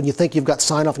you think you've got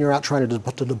sign-off and you're out trying to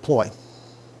deploy.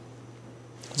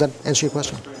 Does that answer your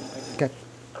question? Okay.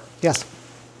 Yes?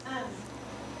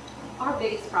 Our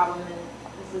biggest problem, and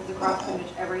this is across pretty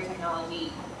much every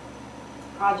technology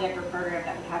project or program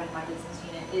that we have in my business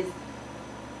unit, is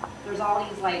there's all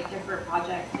these like different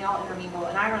projects, they all intermingle,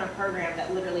 and I run a program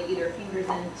that literally either fingers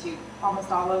into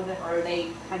almost all of them, or they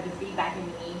kind of feed back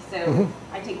into me, so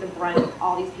I take the brunt of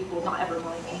all these people not ever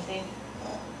knowing anything.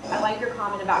 I like your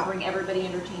comment about bring everybody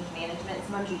under change management.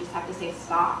 Sometimes you just have to say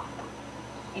stop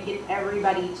and get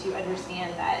everybody to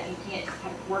understand that you can't just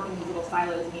kind of work in these little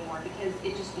silos anymore, because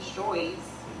it just destroys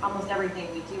almost everything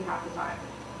we do half the time.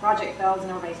 Project fails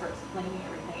and everybody starts blaming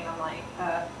everything, and I'm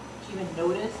like, do you even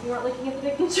notice you weren't looking at the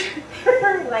big picture?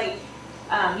 Like,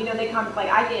 you know, they come, like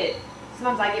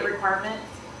sometimes I get requirements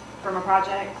from a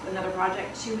project, another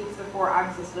project, 2 weeks before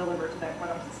I'm supposed to deliver to them what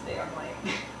I'm supposed to do. I'm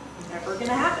like, it's never going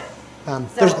to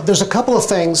happen. There's a couple of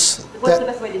things. What's the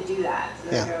best way to do that? So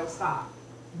they go, stop.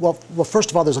 Well,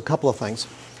 first of all, there's a couple of things.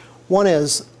 One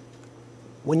is,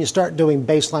 when you start doing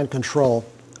baseline control,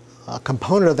 a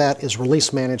component of that is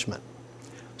release management.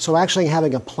 So actually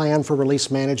having a plan for release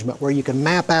management where you can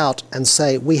map out and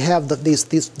say, we have these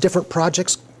different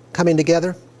projects coming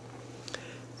together,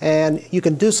 and you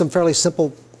can do some fairly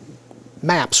simple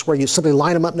maps where you simply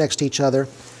line them up next to each other,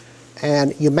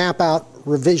 and you map out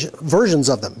versions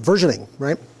of them, versioning,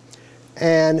 right?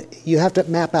 And you have to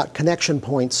map out connection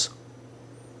points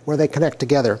where they connect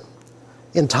together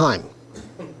in time.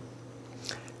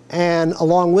 And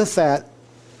along with that,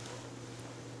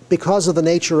 because of the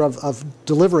nature of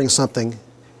delivering something,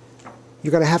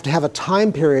 you're going to have a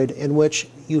time period in which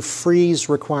you freeze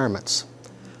requirements.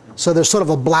 So there's sort of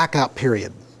a blackout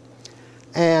period.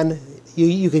 And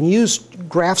you can use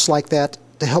graphs like that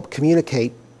to help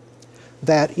communicate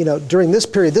that, you know, during this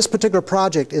period, this particular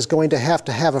project is going to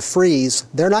have a freeze.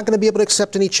 They're not going to be able to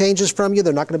accept any changes from you.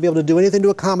 They're not going to be able to do anything to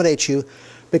accommodate you,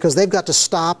 because they've got to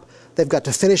stop. They've got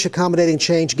to finish accommodating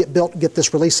change, get built, get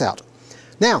this release out.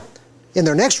 Now, in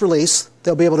their next release,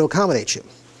 they'll be able to accommodate you.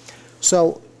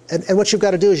 So, and what you've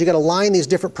got to do is you've got to line these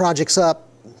different projects up,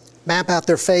 map out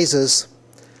their phases,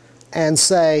 and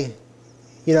say,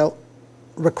 you know,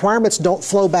 requirements don't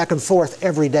flow back and forth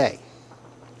every day.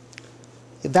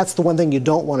 That's the one thing you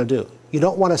don't want to do. You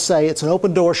don't want to say, it's an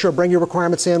open door, sure, bring your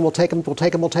requirements in, we'll take them, we'll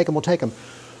take them, we'll take them, we'll take them.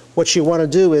 What you want to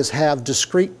do is have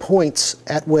discrete points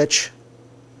at which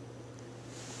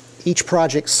each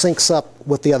project syncs up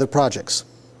with the other projects,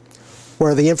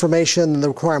 where the information and the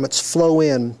requirements flow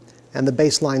in and the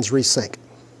baselines resync.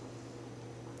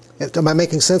 Am I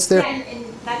making sense there? Yeah, and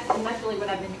that's really what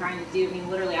I've been trying to do. I mean,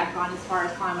 literally, I've gone as far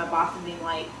as calling my boss and being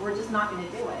like, we're just not going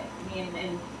to do it. I mean,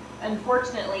 and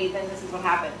unfortunately, then this is what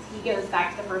happens. He goes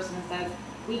back to the person and says,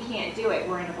 we can't do it,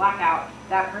 we're in a blackout.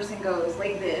 That person goes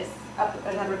like this, up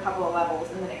another couple of levels,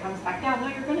 and then it comes back down, no,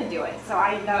 you're going to do it. So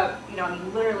I end up, you know, I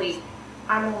mean, literally,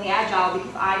 I'm only agile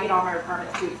because I get all my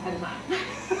requirements 2 weeks ahead of time.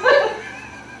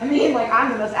 I mean, like,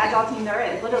 I'm the most agile team there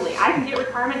is. Literally, I can get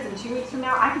requirements, and 2 weeks from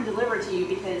now, I can deliver to you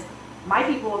because my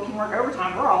people can work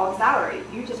overtime. We're all on salary.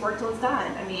 You just work till it's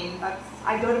done. I mean,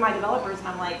 I go to my developers and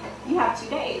I'm like, you have 2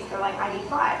 days. They're like, I need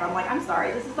 5. I'm like, I'm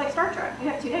sorry, this is like Star Trek. You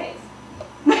have 2 days.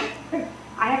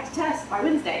 I have to test by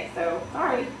Wednesday, so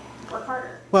sorry, work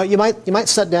harder. Well, you might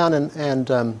sit down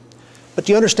but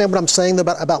do you understand what I'm saying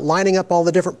about lining up all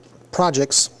the different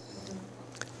projects,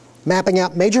 mapping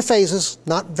out major phases,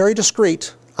 not very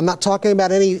discrete. I'm not talking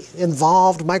about any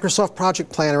involved Microsoft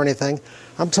project plan or anything.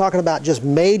 I'm talking about just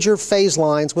major phase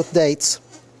lines with dates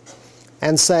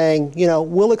and saying, you know,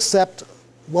 we'll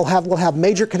have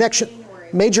major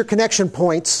connection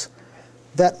points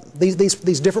that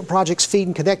these different projects feed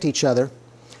and connect each other,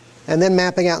 and then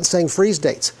mapping out and saying freeze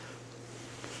dates.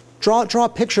 Draw a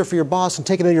picture for your boss and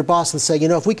take it to your boss and say, you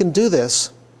know, if we can do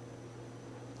this,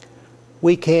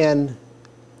 we can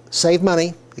save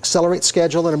money, accelerate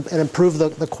schedule, and improve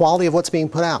the quality of what's being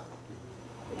put out.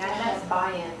 Yeah, and that's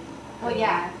buy-in. Well,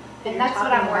 yeah, and that's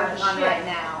what I'm working on right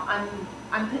now.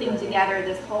 I'm putting together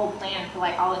this whole plan for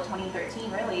like all of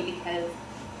 2013, really, because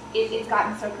it's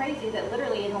gotten so crazy that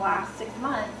literally in the last 6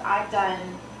 months, I've done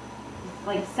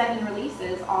like 7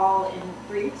 releases all in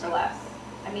 3 weeks or less.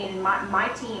 I mean, my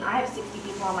team, I have 60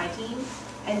 people on my team,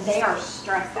 and they are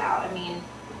stressed out. I mean,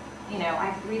 you know, I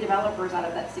have 3 developers out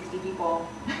of that 60 people.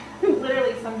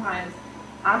 Literally, sometimes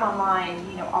I'm online,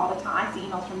 you know, all the time. I see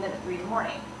emails from them at 3 in the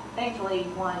morning. Thankfully,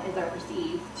 1 is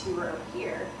overseas, 2 are over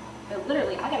here. But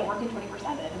literally, I got to work in 24/7.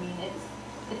 I mean,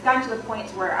 it's gotten to the point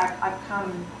where I've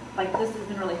come, like, this has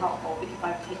been really helpful because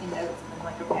I've taken notes and I'm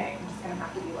like, okay, I'm just going to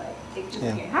have to be like, it just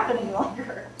can't happen any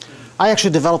longer. I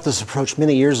actually developed this approach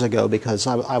many years ago because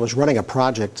I was running a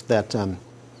project that,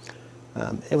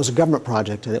 it was a government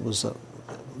project, and it was a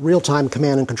real-time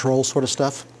command and control sort of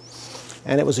stuff.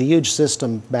 And it was a huge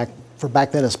system back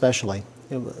then especially.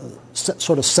 It was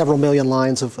sort of several million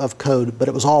lines of code, but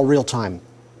it was all real-time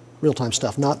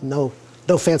stuff, no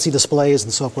fancy displays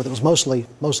and so forth. It was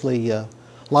mostly a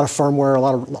lot of firmware,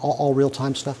 all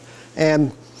real-time stuff.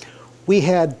 And we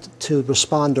had to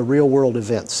respond to real-world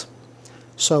events.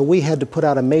 So we had to put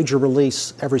out a major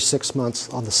release every 6 months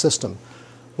on the system,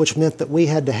 which meant that we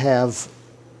had to have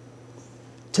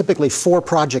typically 4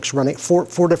 projects running,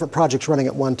 four different projects running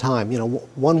at one time. You know,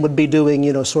 one would be doing,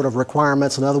 you know, sort of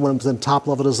requirements, another one was in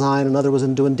top-level design, another was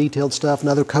in doing detailed stuff,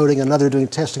 another coding, another doing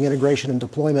testing, integration, and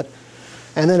deployment,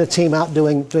 and then a team out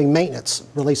doing maintenance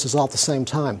releases all at the same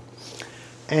time.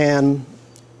 And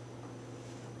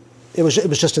it was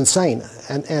just insane.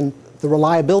 And the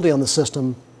reliability on the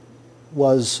system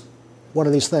was one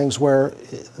of these things where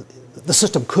the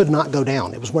system could not go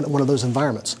down. It was one of those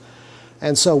environments.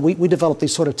 And so we developed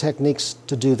these sort of techniques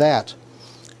to do that.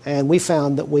 And we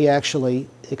found that we actually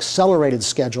accelerated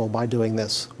schedule by doing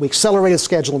this. We accelerated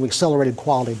schedule and we accelerated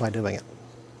quality by doing it.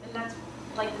 And that's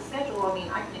like the schedule. I mean,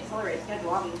 I can accelerate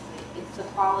schedule, obviously. It's the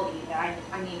quality that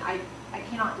I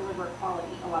cannot deliver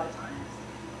quality a lot of times.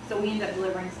 So we end up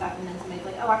delivering stuff and then somebody's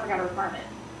like, oh, I forgot a requirement.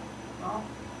 Well,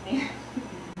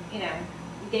 you know,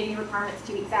 you gave me requirements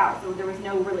 2 weeks out, so there was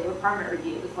no really requirement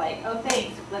review. It was like, oh,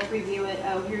 thanks, let's review it.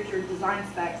 Oh, here's your design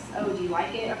specs. Oh, do you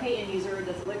like it? Okay, end user,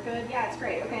 does it look good? Yeah, it's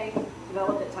great. Okay,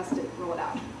 develop it, test it, roll it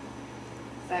out.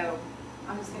 So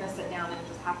I'm just going to sit down and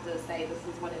just have to say this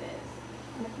is what it is.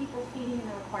 And the people feeding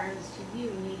the requirements to you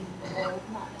need to know,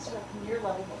 not necessarily from your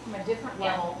level, but from a different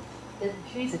level.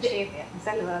 She needs a champion.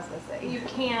 Exactly what I was going to say. You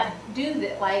can't do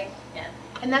that, like,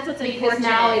 And that's what's because unfortunate.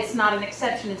 now it's not an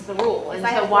exception, it's the rule. And I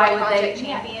so have why 4 would project they?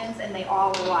 champions, and they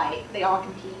all are like, they all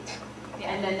compete.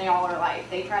 And then they all are like,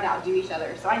 they try to outdo each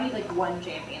other. So I need like 1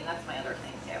 champion. That's my other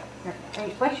thing too.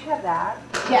 And once you have that,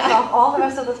 Yeah. solve all the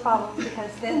rest of those problems, because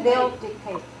then they'll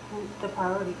dictate the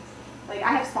priorities. Like, I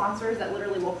have sponsors that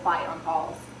literally will fight on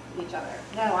calls with each other.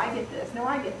 No, I get this. No,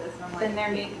 I get this. And I'm like, Then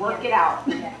they're work it out.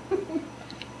 Yeah.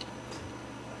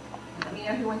 Let me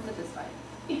know who wins the fist fight.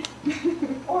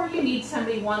 Or you need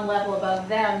somebody one level above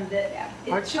them that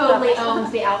Or it two totally levels.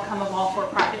 owns the outcome of all four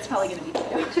projects. It's probably gonna be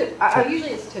two.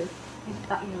 Usually it's two. It's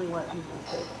not usually one, usually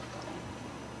two.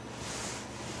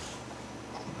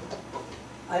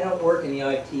 I don't work in the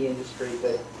IT industry,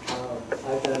 but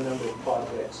I've done a number of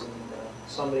projects, and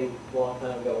somebody a long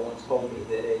time ago once told me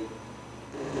that a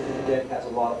project has a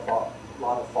lot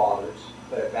of fathers,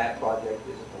 but a bad project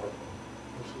is an orphan.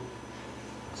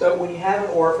 So when you have an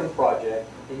orphan project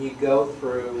and you go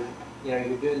through, you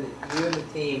and the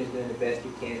team is doing the best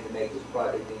you can to make this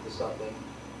project into something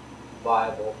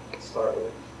viable to start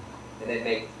with, and then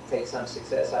take some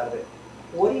success out of it.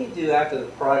 What do you do after the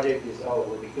project is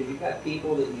over? Because you've got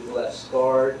people that you've left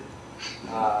scarred,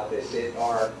 that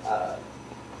are,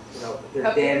 they're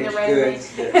Updating damaged their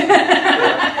goods.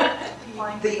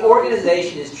 resume. The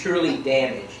organization is truly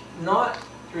damaged, not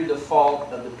through the fault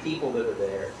of the people that are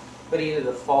there, but either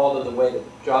the fault of the way the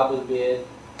job was bid,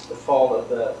 the fault of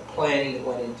the planning that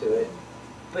went into it.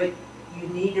 But you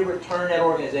need to return that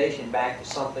organization back to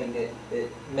something that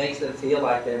makes them feel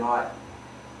like they're not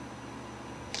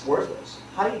worthless.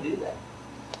 How do you do that?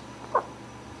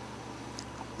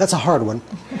 That's a hard one,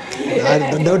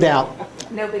 no doubt.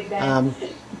 No big bang.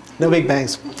 No big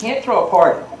bangs. You can't throw a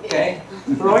party, okay?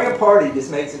 Throwing a party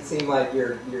just makes it seem like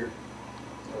you're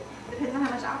Depends on how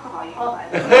much alcohol you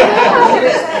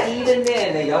have. even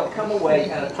then, they don't come away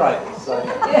kind of tribal. So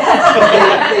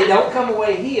they don't come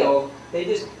away healed.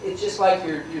 It's just like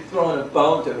you're throwing a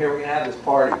bone to them. Here, we're gonna have this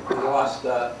party. We lost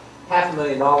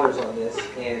 $500,000 on this,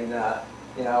 and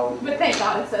But thank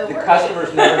God it's over. the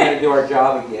customer's never gonna do our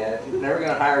job again. Never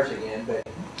gonna hire us again. But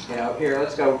here,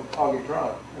 let's go all get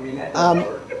drunk. I mean, that doesn't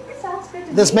work. Sounds good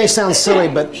to This me. may sound silly,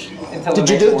 but Until the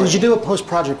did next you morning. do a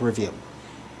post-project review?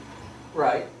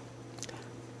 Right.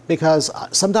 Because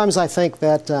sometimes I think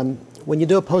that when you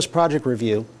do a post-project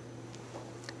review,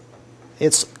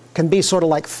 it can be sort of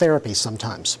like therapy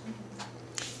sometimes.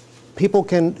 People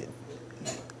can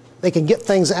get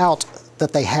things out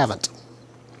that they haven't.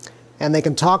 And they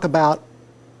can talk about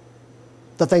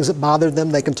the things that bothered them.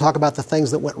 They can talk about the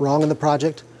things that went wrong in the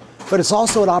project. But it's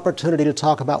also an opportunity to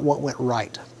talk about what went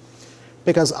right.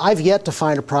 Because I've yet to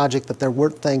find a project that there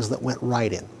weren't things that went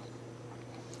right in.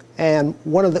 And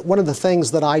one of the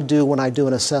things that I do when I do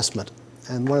an assessment,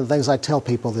 and one of the things I tell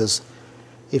people is,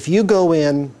 if you go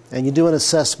in and you do an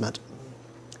assessment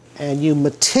and you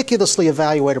meticulously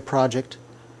evaluate a project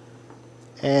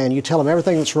and you tell them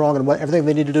everything that's wrong and everything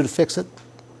they need to do to fix it,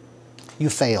 you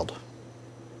failed.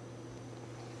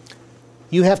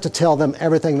 You have to tell them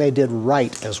everything they did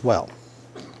right as well.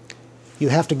 You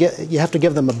have to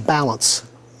give them a balance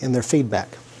in their feedback.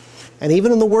 And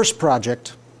even in the worst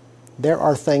project, there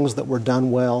are things that were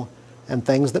done well and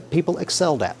things that people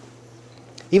excelled at.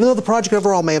 Even though the project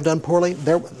overall may have done poorly,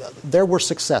 there were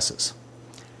successes.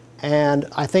 And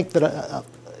I think that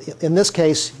in this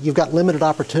case, you've got limited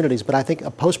opportunities, but I think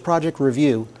a post-project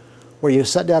review where you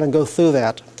sit down and go through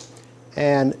that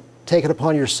and take it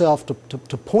upon yourself to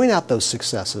point out those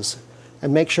successes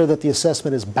and make sure that the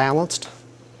assessment is balanced.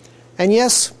 And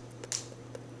yes,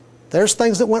 there's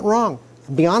things that went wrong.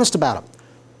 Be honest about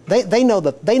them. They know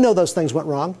those things went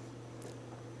wrong.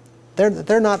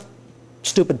 They're not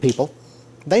stupid people.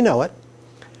 They know it,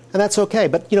 and that's okay.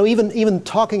 But even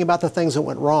talking about the things that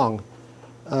went wrong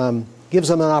gives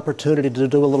them an opportunity to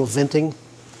do a little venting,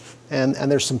 and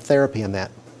there's some therapy in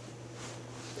that.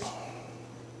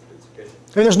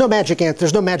 I mean, there's no magic answer.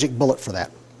 There's no magic bullet for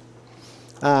that.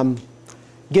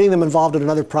 Getting them involved in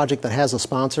another project that has a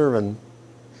sponsor and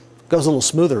goes a little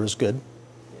smoother is good.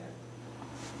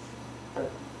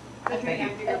 I was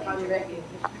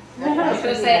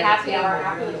going to say happy hour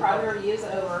after the project review is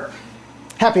over.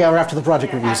 Happy hour after the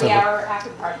project review is Happy over. hour after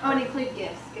the project. Oh, and include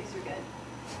gifts. Gifts are good.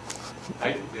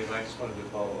 Dave, I just wanted to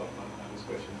follow up on this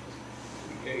question.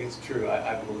 It's true.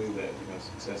 I believe that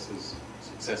success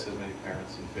has many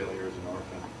parents and failure is an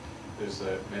orphan. There's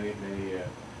many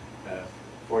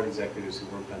board executives who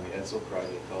worked on the Edsel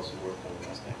project also worked on the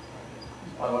Mustang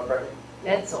project. On what project?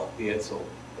 Edsel. The Edsel.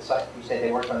 You said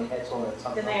they worked on the Edsel and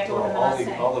something. Then they have to Well, work on the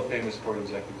Mustang. all the famous board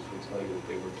executives will tell you that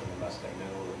they worked on the Mustang. None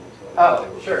of them will tell you that they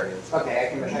Oh, worked sure. on the Edsel. Okay, I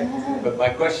can. But my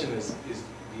question is,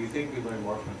 do you think we learn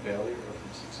more from failure or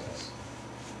from success?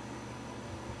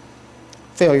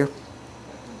 Failure.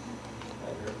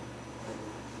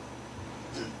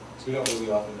 So we don't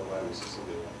really often know why we succeeded.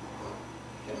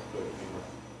 Can't put a finger on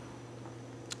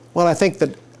it. Well, I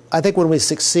think when we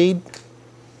succeed,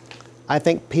 I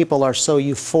think people are so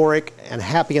euphoric and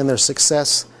happy in their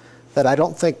success that I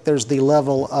don't think there's the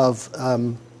level of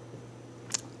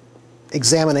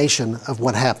examination of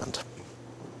what happened.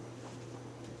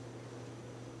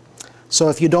 So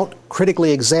if you don't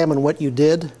critically examine what you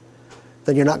did,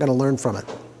 then you're not going to learn from it.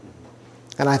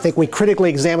 And I think we critically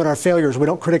examine our failures. We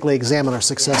don't critically examine our The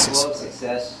successes. flow of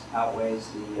success outweighs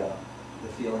the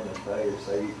feeling of failure,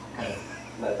 so you kind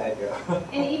of let that go.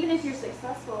 And even if you're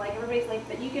successful, like everybody's like,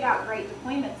 but you get out great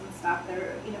deployments and stuff that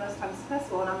are, most times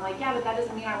successful. And I'm like, yeah, but that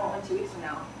doesn't mean I want one 2 weeks from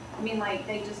now. I mean, like,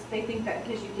 they think that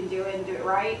because you can do it and do it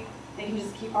right, they can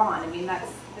just keep on. I mean,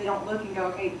 they don't look and go,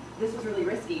 okay, this was really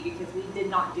risky because we did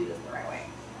not do this the right way.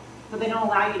 So they don't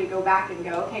allow you to go back and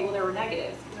go, okay, well, there were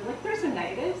negatives. They're like, there's no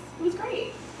negatives. It was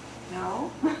great. No.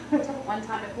 One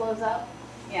time it blows up,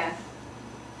 Yeah.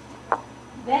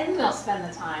 then they'll spend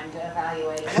the time to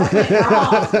evaluate what went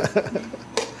wrong.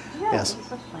 Yes.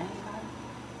 Resource planning,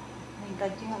 I mean,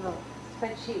 like, do you have a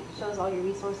spreadsheet that shows all your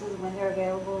resources, when they're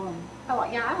available, and Oh,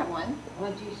 yeah, I have one.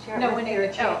 would you share it No, with when your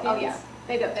they're, champions? oh, yeah,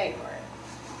 they don't pay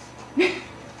for it.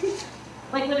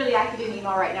 Like, literally, I could do an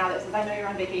email right now that says, I know you're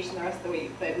on vacation the rest of the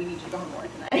week, but we need you to go home and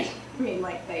work tonight. I mean,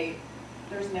 like,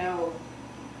 there's no,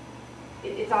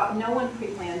 it's all, no one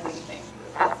pre-plans anything.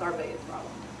 That's our biggest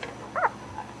problem.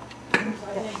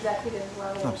 So an executive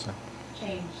level Oh, sorry.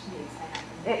 change needs to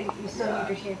happen. You still need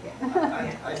your champion.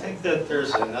 I think that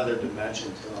there's another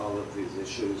dimension to all of these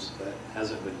issues that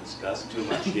hasn't been discussed too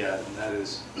much yet, and that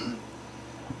is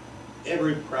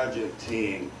every project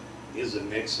team is a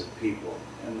mix of people,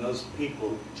 and those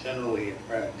people generally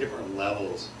are at different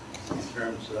levels in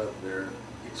terms of their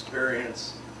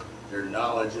experience, their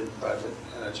knowledge in project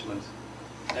management,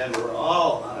 and we're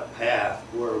all on a path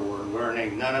where we're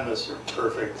learning. None of us are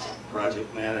perfect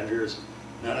project managers.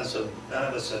 None of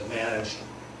us have managed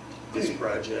this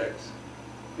project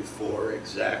before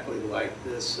exactly like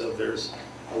this, so there's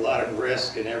a lot of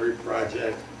risk in every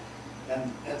project.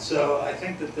 And so I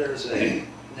think that there's a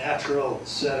natural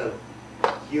set of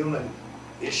human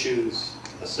issues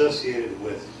associated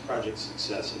with project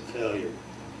success and failure.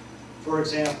 For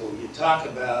example, you talk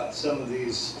about some of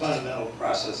these fundamental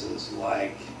processes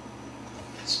like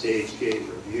stage gate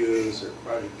reviews or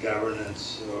project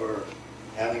governance or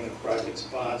having a project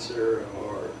sponsor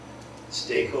or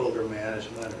stakeholder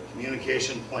management or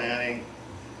communication planning.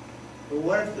 But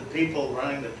what if the people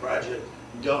running the project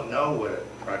don't know what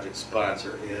a project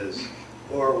sponsor is,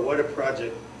 or what a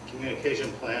project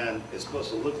communication plan is supposed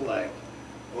to look like,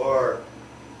 or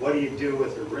what do you do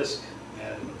with a risk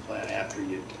management plan after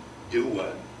you do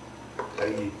one?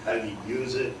 How do you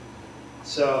use it?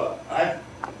 So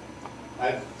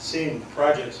I've seen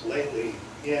projects lately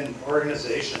in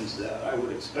organizations that I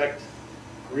would expect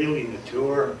really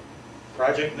mature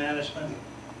project management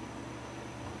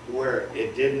where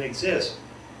it didn't exist.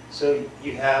 So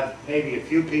you have maybe a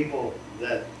few people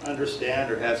that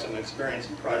understand or have some experience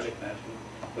in project management,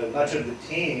 but much of the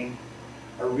team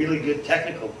are really good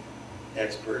technical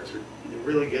experts, or they're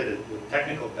really good with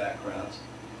technical backgrounds,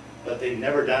 but they've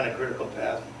never done a critical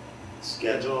path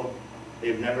schedule,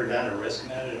 they've never done a risk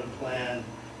management plan,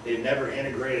 they've never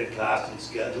integrated cost and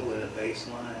schedule in a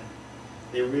baseline.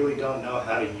 They really don't know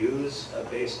how to use a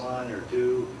baseline or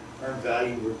do earned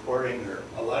value reporting or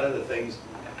a lot of the things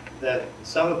that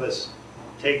some of us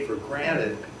take for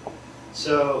granted.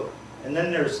 So, and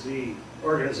then there's the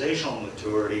organizational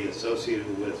maturity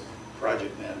associated with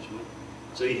project management.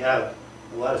 So you have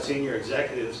a lot of senior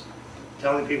executives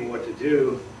telling people what to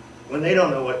do when they don't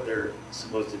know what they're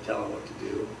supposed to tell them what to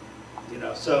do.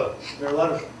 So there are a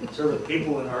lot of sort of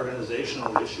people and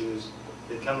organizational issues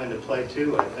that come into play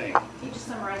too, I think. You just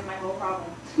summarized my whole problem.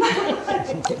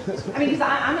 I mean, because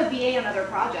I'm a BA on other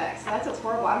projects, so that's what's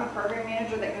horrible. I'm a program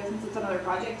manager that goes and sits on other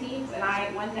project teams,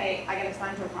 and one day I got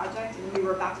assigned to a project, and we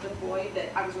were about to deploy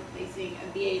that I was replacing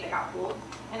a BA that got pulled,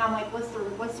 and I'm like, what's the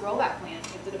rollback plan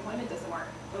if the deployment doesn't work?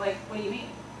 They're like, what do you mean?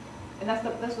 And that's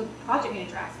what the project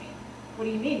manager asked me. What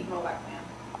do you mean rollback plan?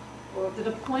 Well, if the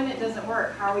deployment doesn't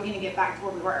work, how are we going to get back to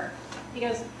where we were? He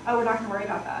goes, oh, we're not going to worry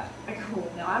about that. I go, well,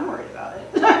 no, I'm worried about it.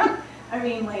 I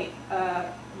mean, like,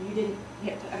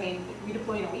 we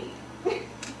deployed in a week.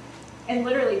 And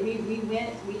literally, we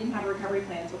didn't have a recovery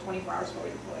plan until 24 hours before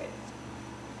we deployed.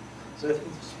 So I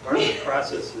think part of the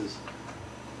process is,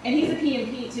 And he's a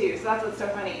PMP too, so that's what's so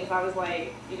funny, is I was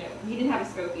like, he didn't have a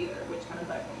scope either, which kind of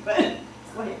bugged me, but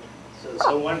it's like.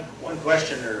 so one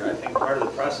question, or I think part of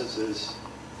the process is,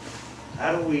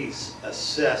 how do we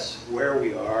assess where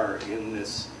we are in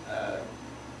this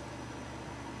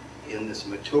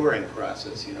maturing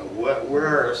process? Where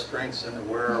are our strengths and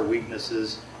where are our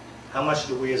weaknesses? How much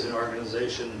do we as an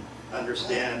organization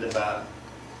understand about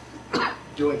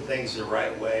doing things the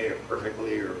right way or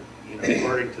perfectly or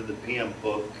according to the PM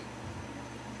book?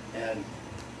 And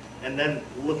then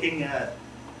looking at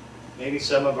maybe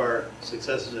some of our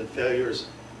successes and failures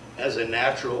as a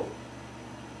natural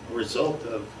a result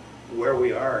of where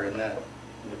we are in that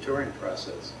maturing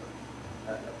process.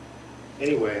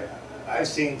 Anyway, I've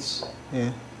seen,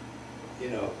 Yeah. you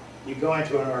know, you go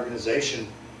into an organization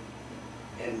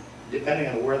and depending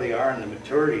on where they are in the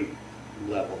maturity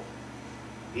level,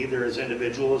 either as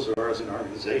individuals or as an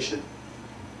organization,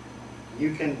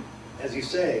 you can, as you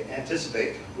say,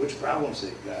 anticipate which problems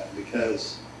they've got,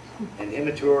 because an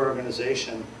immature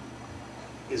organization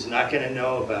is not going to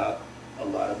know about a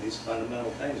lot of these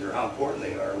fundamental things or how important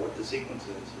they are, what the sequence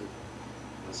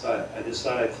is. So I just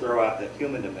thought I'd throw out that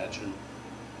human dimension,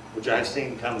 which I've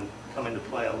seen come into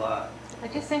play a lot. I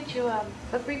just sent you a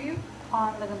book review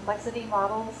on the complexity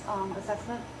models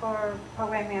assessment for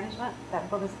program management. That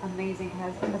book is amazing. It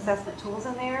has assessment tools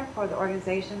in there for the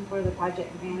organization, for the project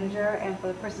manager, and for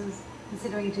the persons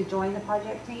considering to join the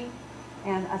project team.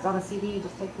 And as on a CD, you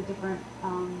just take the different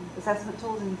assessment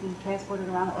tools and you can transport it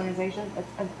around the organization. It's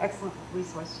an excellent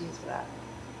resource to use for that.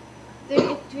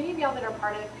 Do any of y'all that are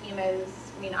part of PMOs,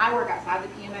 I mean, I work outside the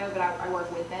PMO, but I work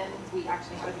with them because we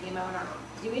actually have a PMO in our,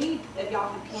 do any of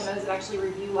y'all have PMOs that actually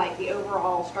review like the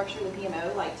overall structure of the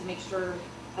PMO, like to make sure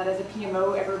that as a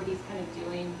PMO, everybody's kind of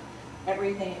doing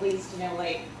everything, at least, you know,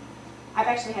 like, I've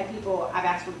actually had people, I've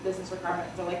asked for business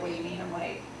requirements, they're like, what do you mean? I'm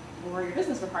like, well, where are your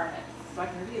business requirements? So I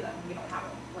can review them. We don't have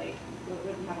them. Like,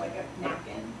 we have like a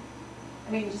napkin.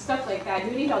 I mean, just stuff like that.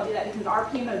 Do we need to do that? Because our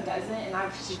PMO doesn't, and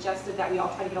I've suggested that we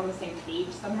all try to get on the same page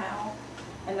somehow.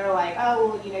 And they're like, oh,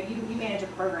 well, you know, you manage a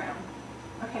program.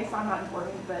 Okay, so I'm not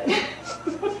important, but,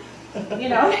 you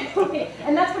know.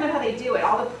 And that's kind of how they do it.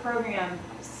 All the programs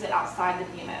sit outside the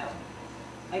PMO.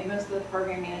 Like, most of the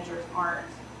program managers aren't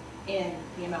in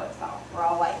PMO itself. We're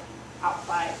all, like,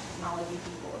 outside technology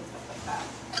people and stuff like that.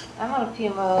 I'm on a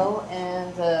PMO,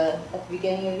 and at the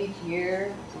beginning of each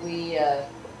year, we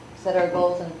set our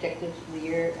goals and objectives for the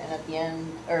year, and at the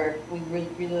end, or we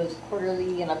review those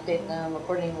quarterly and update them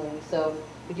accordingly. So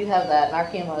we do have that, and our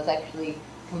PMO is actually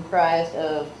comprised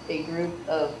of a group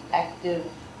of active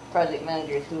project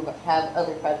managers who have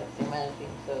other projects they're managing.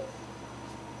 So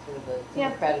it's sort of a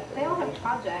democratic. They all have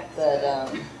projects, but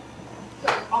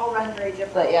all run very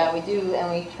different. But yeah, we do,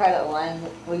 and we try to align.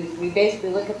 We basically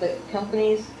look at the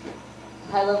company's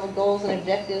high-level goals and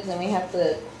objectives, and we have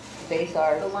to base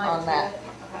ours on that.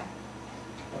 Okay.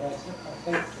 But I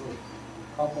think to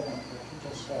complement what you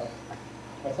just said,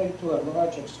 I think to a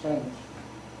large extent,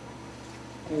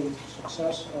 the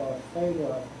success or failure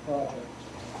of a project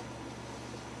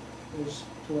is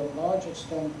to a large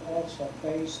extent also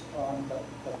based on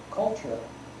the culture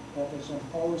that is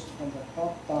imposed from the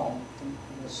top down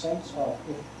in the sense of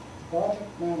if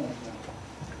project management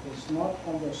is not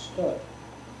understood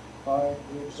by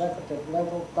the executive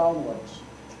level downwards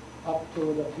up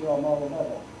to the PMO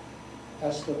level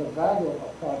as to the value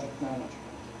of project management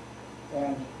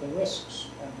and the risks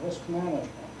and risk management,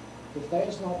 if there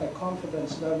is not a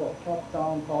confidence level top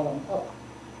down, bottom up,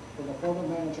 from the program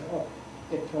manager up,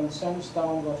 it transcends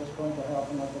down what is going to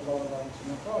happen at the lower levels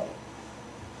in the project.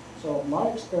 So my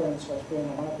experience has been,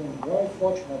 and I've been very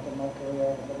fortunate in my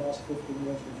career in the last 15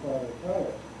 years before I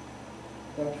retired,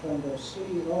 that from the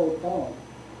CEO down,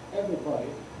 everybody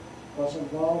was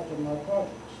involved in my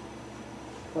projects.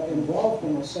 But involved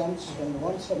in a sense in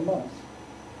once a month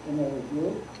in a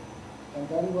review, and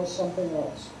then was something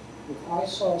else. If I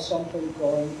saw something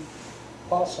going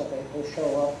possibly to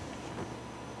show up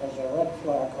as a red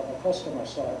flag on the customer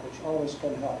side, which always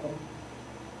can happen,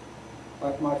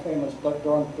 like my famous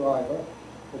blood-drunk driver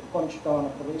who punched down a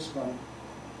policeman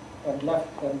and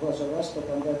left and was arrested,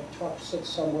 and their truck sits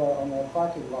somewhere on their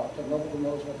parking lot and nobody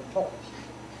knows where the truck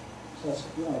is. So it's,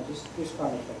 you know, this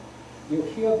kind of thing. You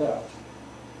hear that,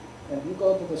 and you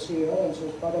go to the CEO and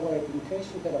says, by the way, in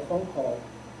case you get a phone call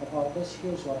about this,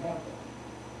 here's what happened.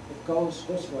 It goes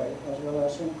this way, as well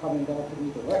as him coming down to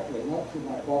me directly, not to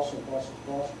my boss or boss's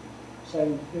boss,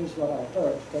 saying, here's what I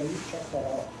heard, can you check that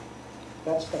out?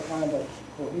 That's the kind of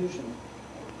cohesion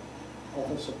of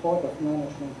the support of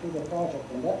management to the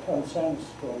project, and that transcends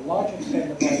to a large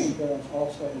extent of my experience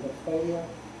also in the failure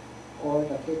or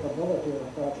the capability of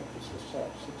the project to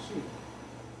succeed.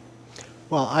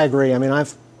 Well, I agree. I mean,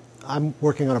 I'm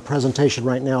working on a presentation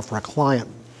right now for a client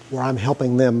where I'm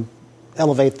helping them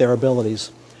elevate their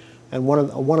abilities. And one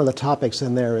of the topics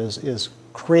in there is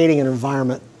creating an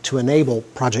environment to enable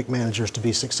project managers to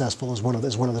be successful is one of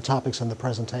the topics in the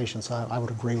presentation. So I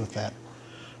would agree with that.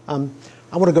 I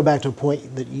want to go back to a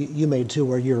point that you made too,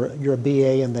 where you're a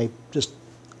BA and they just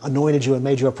anointed you and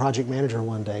made you a project manager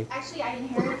one day. Actually, I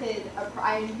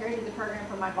inherited the program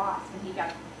from my boss when he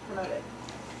got promoted.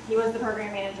 He was the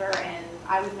program manager, and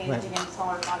I was managing a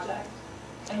smaller project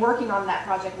and working on that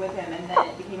project with him, and then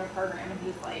it became a program, and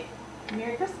he's like,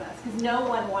 Merry Christmas, because no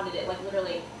one wanted it, like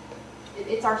literally,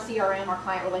 it's our CRM, our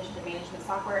client relationship management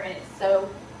software, and it's so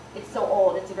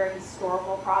old, it's a very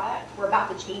historical product. We're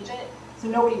about to change it, so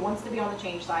nobody wants to be on the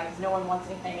change side, because no one wants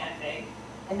anything that big.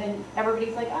 And then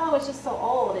everybody's like, oh, it's just so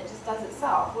old, it just does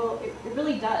itself. Well, it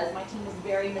really does. My team is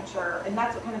very mature, and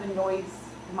that's what kind of annoys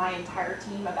my entire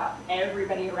team about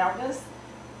everybody around us.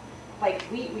 Like,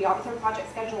 we always have a project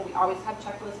schedule, we always have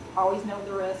checklists, we always know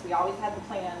the risks, we always have the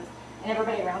plans, and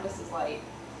everybody around us is like,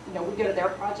 you know, we go to their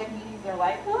project meetings, they're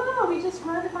like, oh, we just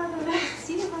heard about the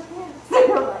seat of our pants.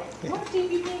 We're like, what do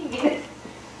you mean?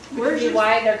 Where's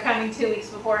why they're coming 2 weeks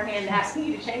beforehand asking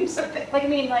you to change something? Like, I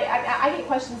mean, like, I get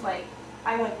questions like,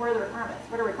 I'm like, where are the requirements?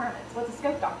 What are requirements? What's a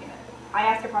scope document? I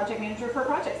ask a project manager for a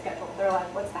project schedule. They're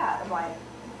like, what's that? I'm like,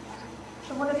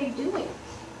 so what are they doing?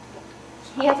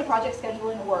 He has a project schedule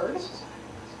in Word.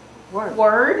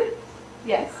 Word?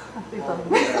 Yes. They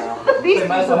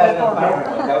might as well have it on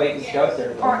PowerPoint, that way you can show it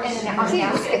there. Or in an I've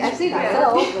seen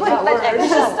myself like, without but words.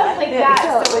 it's just stuff like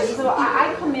that. So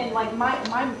I come in, like, my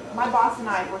boss and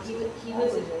I, where he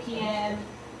was a PM,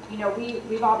 you know,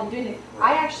 we've all been doing this.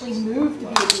 I actually moved to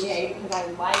be a BA because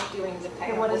I like doing the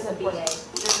technical. What is a support. BA?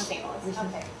 Business analyst.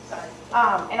 Okay, sorry.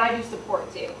 And I do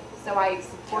support too. So I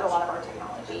support a lot of our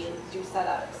technology and do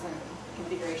setups and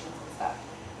configurations and stuff.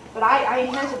 But I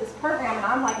inherited this program and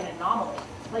I'm like an anomaly.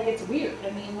 Like, it's weird.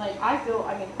 I mean, like, I feel,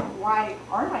 I mean, why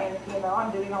aren't I in the PMO?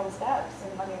 I'm doing all the steps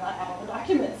and I mean, I have all the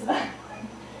documents.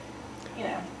 You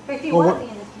know. But if you want to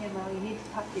be in the PMO, you need to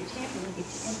talk to your champion and get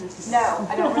you in this. No,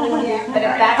 I don't really want to do But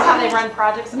if that's how they run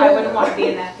projects, I wouldn't want to be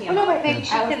in that Well, PMO. no, but maybe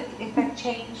she could, in fact,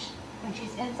 change when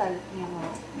she's inside the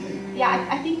PMO. Yeah,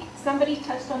 I think somebody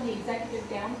touched on the executive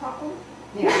down problem.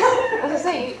 Yeah. As I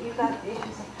say, you've got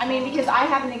issues. I mean, because I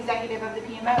have an executive of the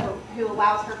PMO who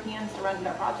allows her PMs to run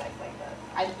their projects like this.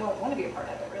 I don't want to be a part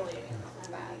of it, really. It's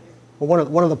bad. Well,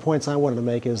 one of the points I wanted to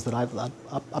make is that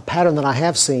a pattern that I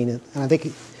have seen, and I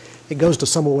think it goes to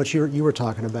some of what you were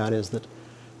talking about, is that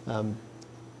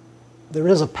there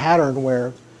is a pattern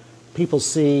where people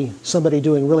see somebody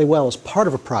doing really well as part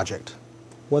of a project,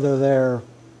 whether they're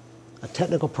a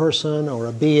technical person or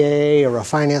a BA or a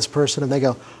finance person, and they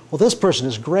go, well, this person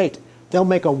is great. They'll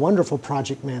make a wonderful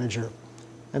project manager,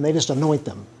 and they just anoint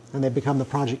them, and they become the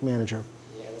project manager.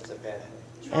 Yeah, that's a bad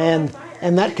thing.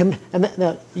 And that can,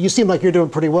 now, you seem like you're doing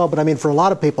pretty well, but I mean, for a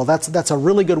lot of people, that's a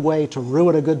really good way to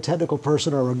ruin a good technical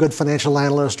person or a good financial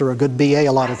analyst or a good BA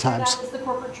a lot of times. That was the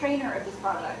corporate trainer of this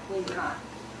product, believe it or not.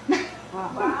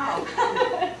 Wow.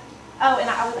 Oh, and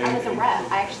I was a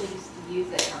rep. I actually used to use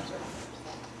it in our service.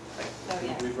 So,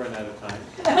 yeah. We've run out of time.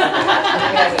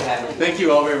 Yeah. Thank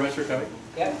you all very much for coming.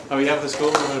 Yeah. On behalf of the school,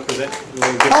 we want to present.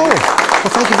 Oh,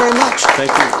 well, thank you very much.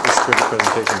 Thank you. This is a great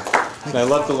presentation. And I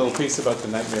love the little piece about the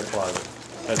nightmare closet.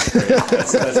 That's great.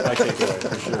 That's my takeaway,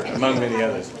 for sure, among many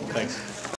others. Thanks.